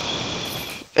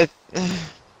 It,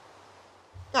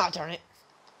 Oh, darn it.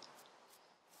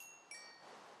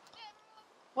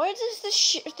 Why does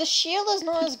the shield is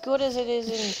not as good as it is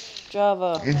in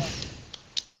Java?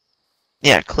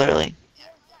 yeah, clearly.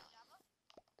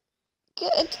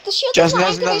 The shield Justin, doesn't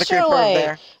there's another activate straight creeper over away.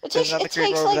 there. It There's takes another it creeper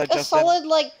takes over like there, a Justin. solid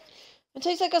like it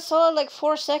takes like a solid like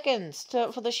 4 seconds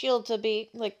for the shield to be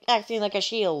like acting like a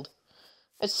shield.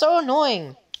 It's so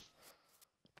annoying.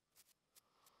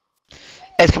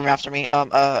 It's coming after me.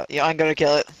 Yeah, I'm gonna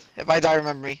kill it. If I die,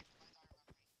 remember me.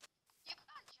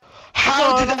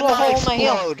 How No, did don't that blow a hole not in my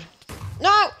heel. explode?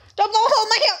 No! Don't blow a hole in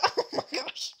my heel! Oh my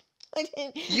gosh! I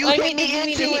didn't. You I hit me didn't mean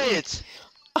into to hit you. it!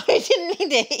 I didn't mean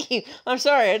to hit you. I'm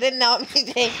sorry. I did not mean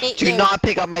to hit Do you. not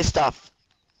pick up my stuff.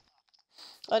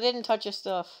 I didn't touch your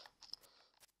stuff.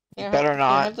 You Here, better here,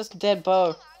 not. have this dead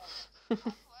bow.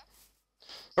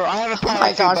 Bro, I have a Oh power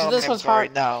my two gosh, bow this was inventory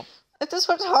hard. now. If this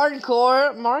was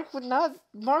hardcore, Mark would not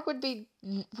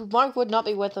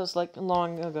be with us like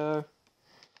long ago.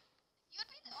 You'd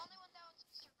be the only one that would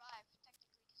survive,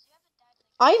 technically, because you haven't died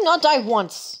like. I have not died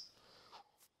once.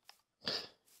 Yeah,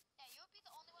 you would be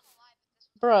the only one alive at this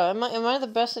point. Bruh, am I the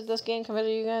best at this game compared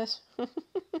to you guys? You're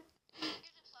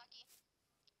just lucky.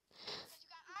 Because you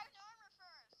got iron armor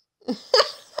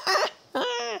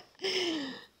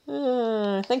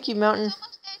first. Thank you, Mountain. It's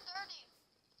almost day 30.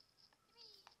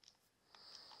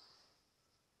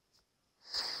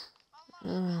 Mm.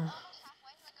 almost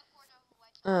halfway, like a quarter of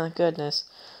the way. Oh, goodness.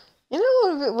 You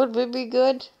know what would be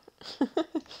good?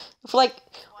 If, like,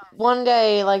 one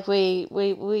day, like, we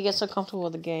get so comfortable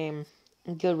with the game,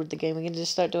 and good with the game, we can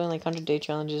just start doing, like, 100-day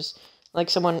challenges. Like,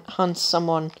 someone hunts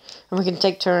someone, and we can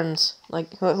take turns.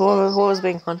 Like, whoever's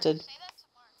being hunted. Say that to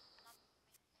Mark, not me.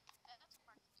 That's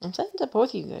Mark. I'm saying that both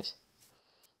of you guys.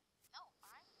 No,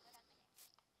 I'm good at the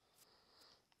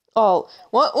game. Oh,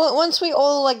 once we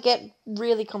all, like, get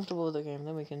really comfortable with the game,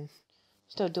 then we can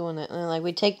start doing it. And, like,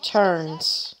 we take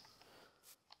turns.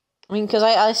 I mean, because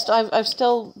I've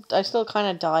still kind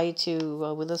of die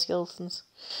to wither skeletons.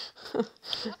 What does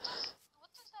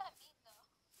that mean, though?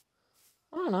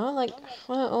 I don't know, like,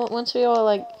 once we all,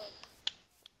 like,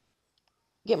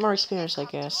 get more experience, I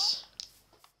guess.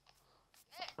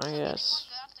 Yeah, I so getting more guess.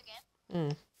 good at the game.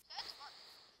 Mm.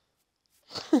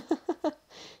 That's smart.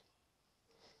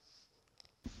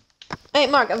 Hey,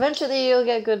 Mark, eventually you'll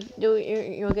get good.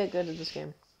 You'll get good at this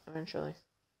game. Eventually.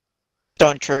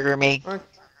 Don't trigger me. Or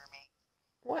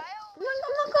what? I'm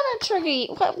not gonna trigger you.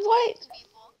 What? People.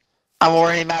 I'm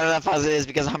already mad enough as it is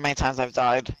because of how many times I've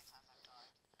died.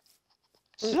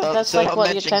 So, That's so like don't what,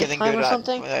 your mention 10th getting time good or at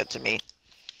something? to me. Flash, I think that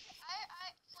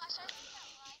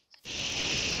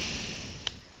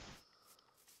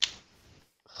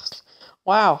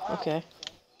Wow. Okay.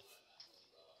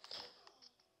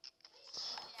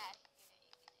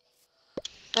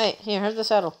 Hey, here, have the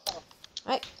saddle.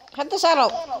 Hey, have the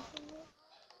saddle.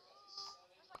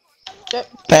 Yep.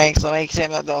 Thanks, let me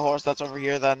examine the horse that's over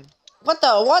here then. What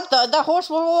the? What the? The horse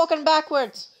was walking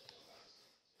backwards.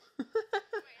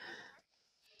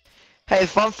 Hey,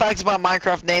 fun facts about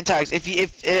Minecraft name tags. If you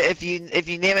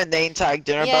name a name tag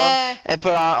Dinnerbone Yeah. and put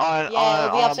it on Yeah,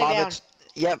 it'll be upside on down.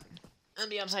 yep. It'll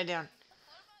be upside down.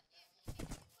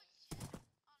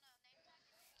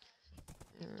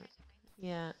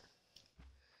 Yeah.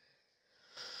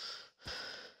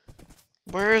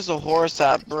 Where's the horse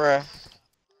at, bruh?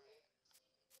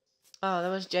 Oh, that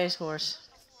was Jay's horse.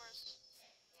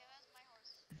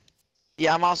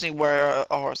 Yeah, I'm asking where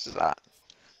a horse is at.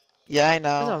 Yeah, I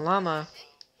There's a know. llama.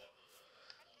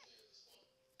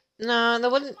 No,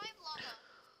 that wouldn't. my llama.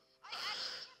 I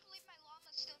actually can't believe my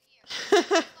llama's still here. My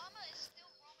llama is still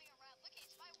roaming around. Look,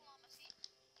 it's my llama. See,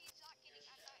 he's not getting.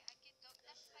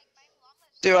 That's my llama.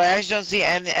 Dude, I actually don't see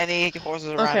any horses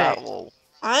around Okay. at all.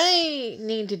 I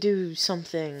need to do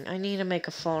something. I need to make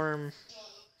a farm.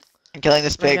 I'm killing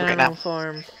this Make pig an right animal now.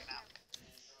 farm.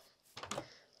 I'm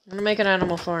gonna make an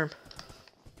animal farm.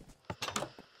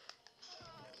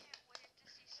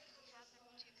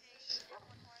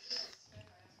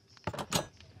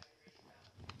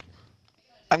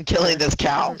 I'm killing this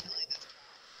cow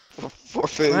for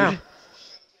food. Wow.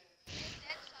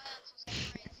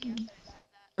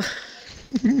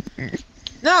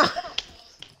 No!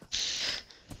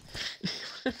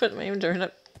 Put my inventory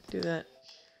up. Do that.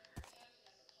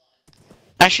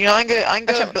 Actually, no, I'm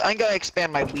gonna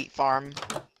expand my wheat farm.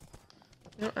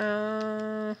 Why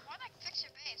not fix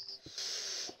your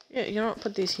base? Yeah, you don't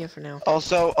put these here for now.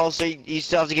 Also, you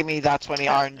still have to give me that 20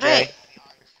 RNJ. Hey!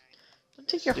 Don't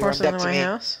take your You're horse in debt into to my me.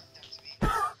 house.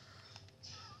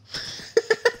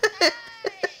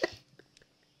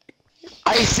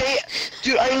 I say,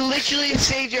 dude, I literally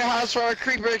saved your house from a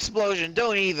creeper explosion.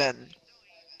 Don't even.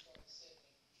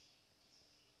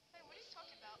 Hey, what are you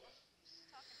talking about?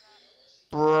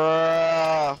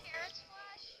 Bruh. Carrots,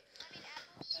 Flash? I mean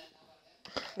apples?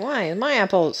 Why? My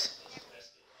apples.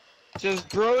 Does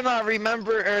bro not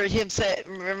remember, or him say,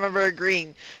 remember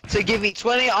agreeing to give me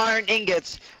 20 iron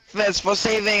ingots for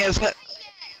saving his...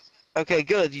 Okay,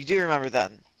 good, you do remember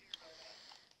then.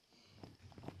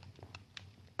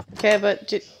 Okay, but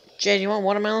Jay, do you want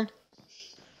watermelon?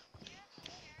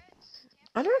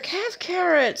 I don't have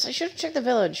carrots. I should have checked the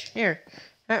village. Here,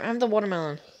 have the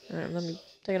watermelon. Let me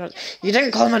take it out. You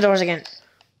didn't close my doors again.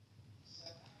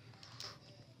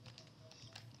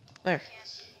 There. Can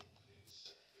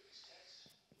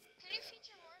you feed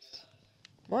your horse?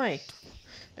 Why?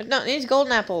 It needs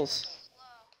golden apples.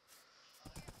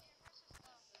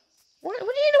 What are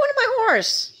you doing to my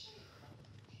horse?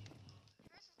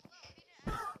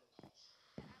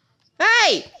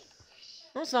 Hey!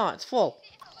 No, it's not. It's full.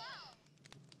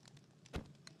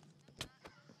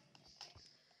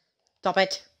 Stop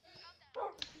it.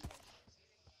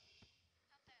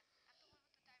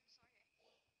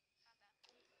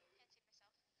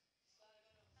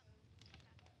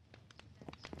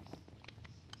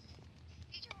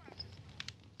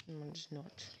 I'm just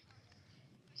not.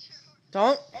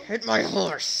 Don't hit my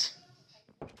horse.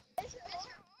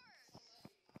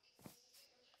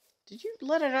 Did you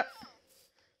let it up?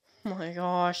 Oh my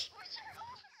gosh.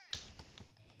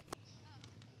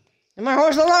 Leave my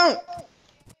horse alone!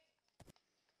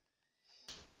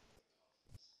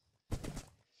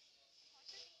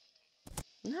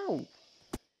 No.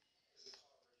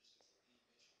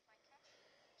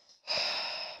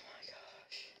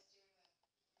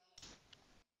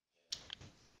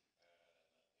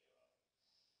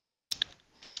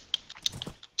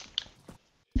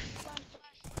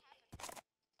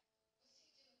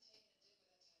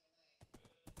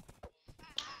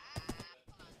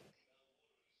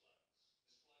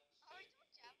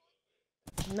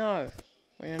 No,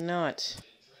 we're not.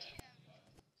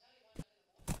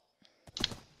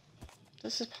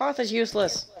 This path is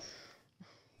useless.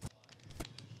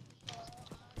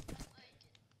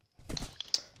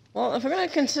 Well, if we're gonna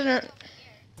consider...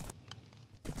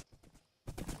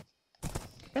 I'm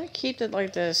gonna keep it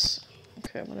like this.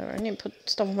 Okay, whatever. I need to put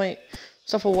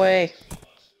stuff away.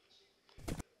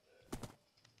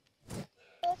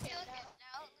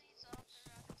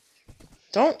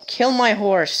 Don't kill my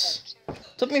horse.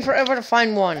 Took me forever to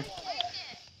find one.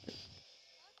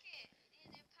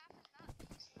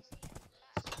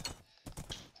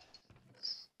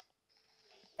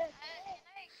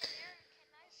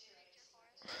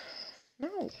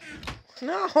 No.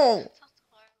 No.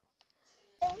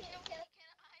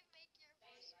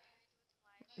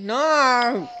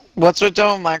 No. What's with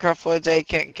doing Minecraft for a day?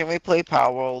 Can we play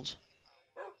Power World?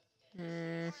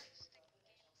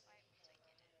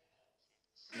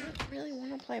 I don't really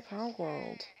want to play Power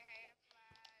World.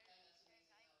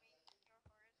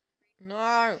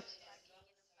 No.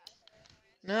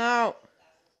 No.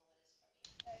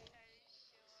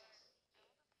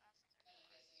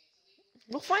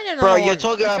 We'll find another Bro, one. you're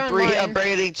talking I about found mine.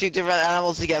 breeding two different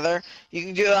animals together. You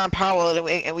can do it on Power World,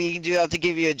 and we can do that to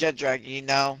give you a jet dragon, you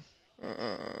know?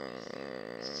 Oh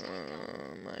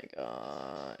my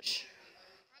gosh.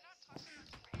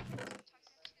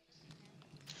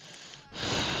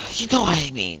 You know what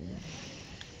I mean.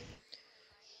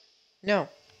 No.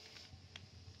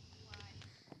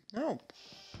 No.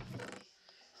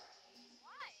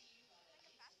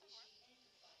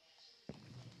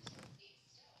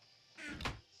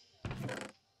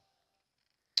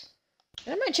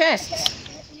 Get out of my chest.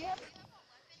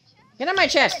 Get out of my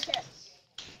chest.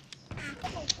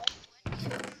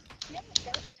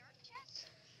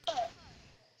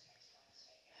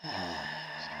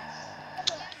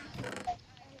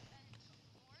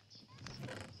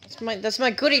 That's my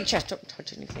goodie chest. Don't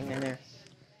touch anything in there.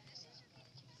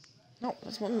 No,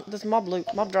 that's mob loot,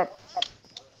 mob drop.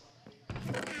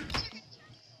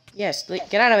 Yes,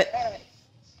 get out of it.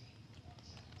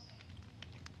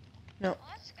 No.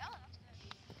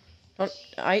 Don't.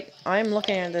 I'm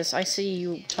looking at this. I see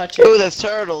you touch it. Ooh, there's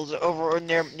turtles over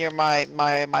near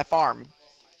my farm.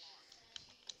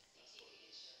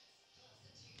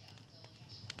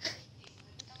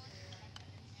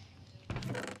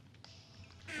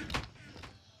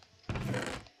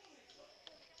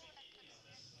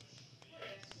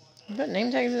 You put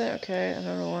name tags in there? Okay, I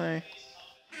don't know why.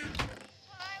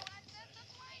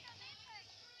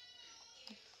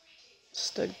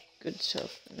 Just the good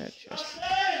stuff in that chest.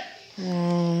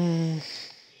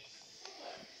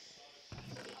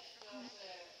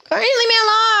 Carly, leave me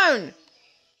alone!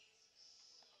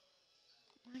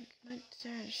 My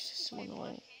dad's just so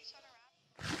annoying.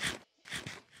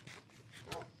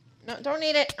 No, don't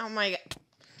eat it! Oh my god.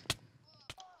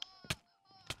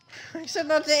 I said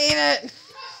not to eat it!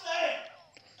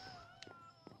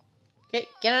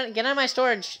 Get out of my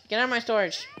storage! Get out of my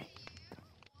storage!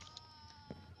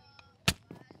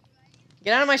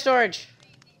 Get out of my storage!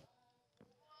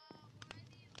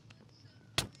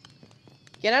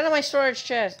 Get out of my storage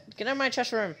chest! Get out of my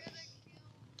chest room!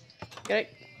 Get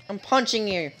it! I'm punching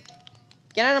you!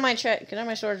 Get out of my chest! Get out of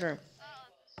my storage room!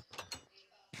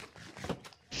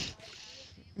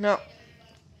 No.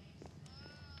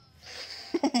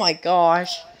 Oh my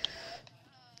gosh.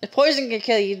 If poison could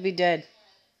kill you, you'd be dead.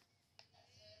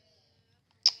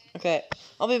 Okay,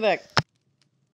 I'll be back.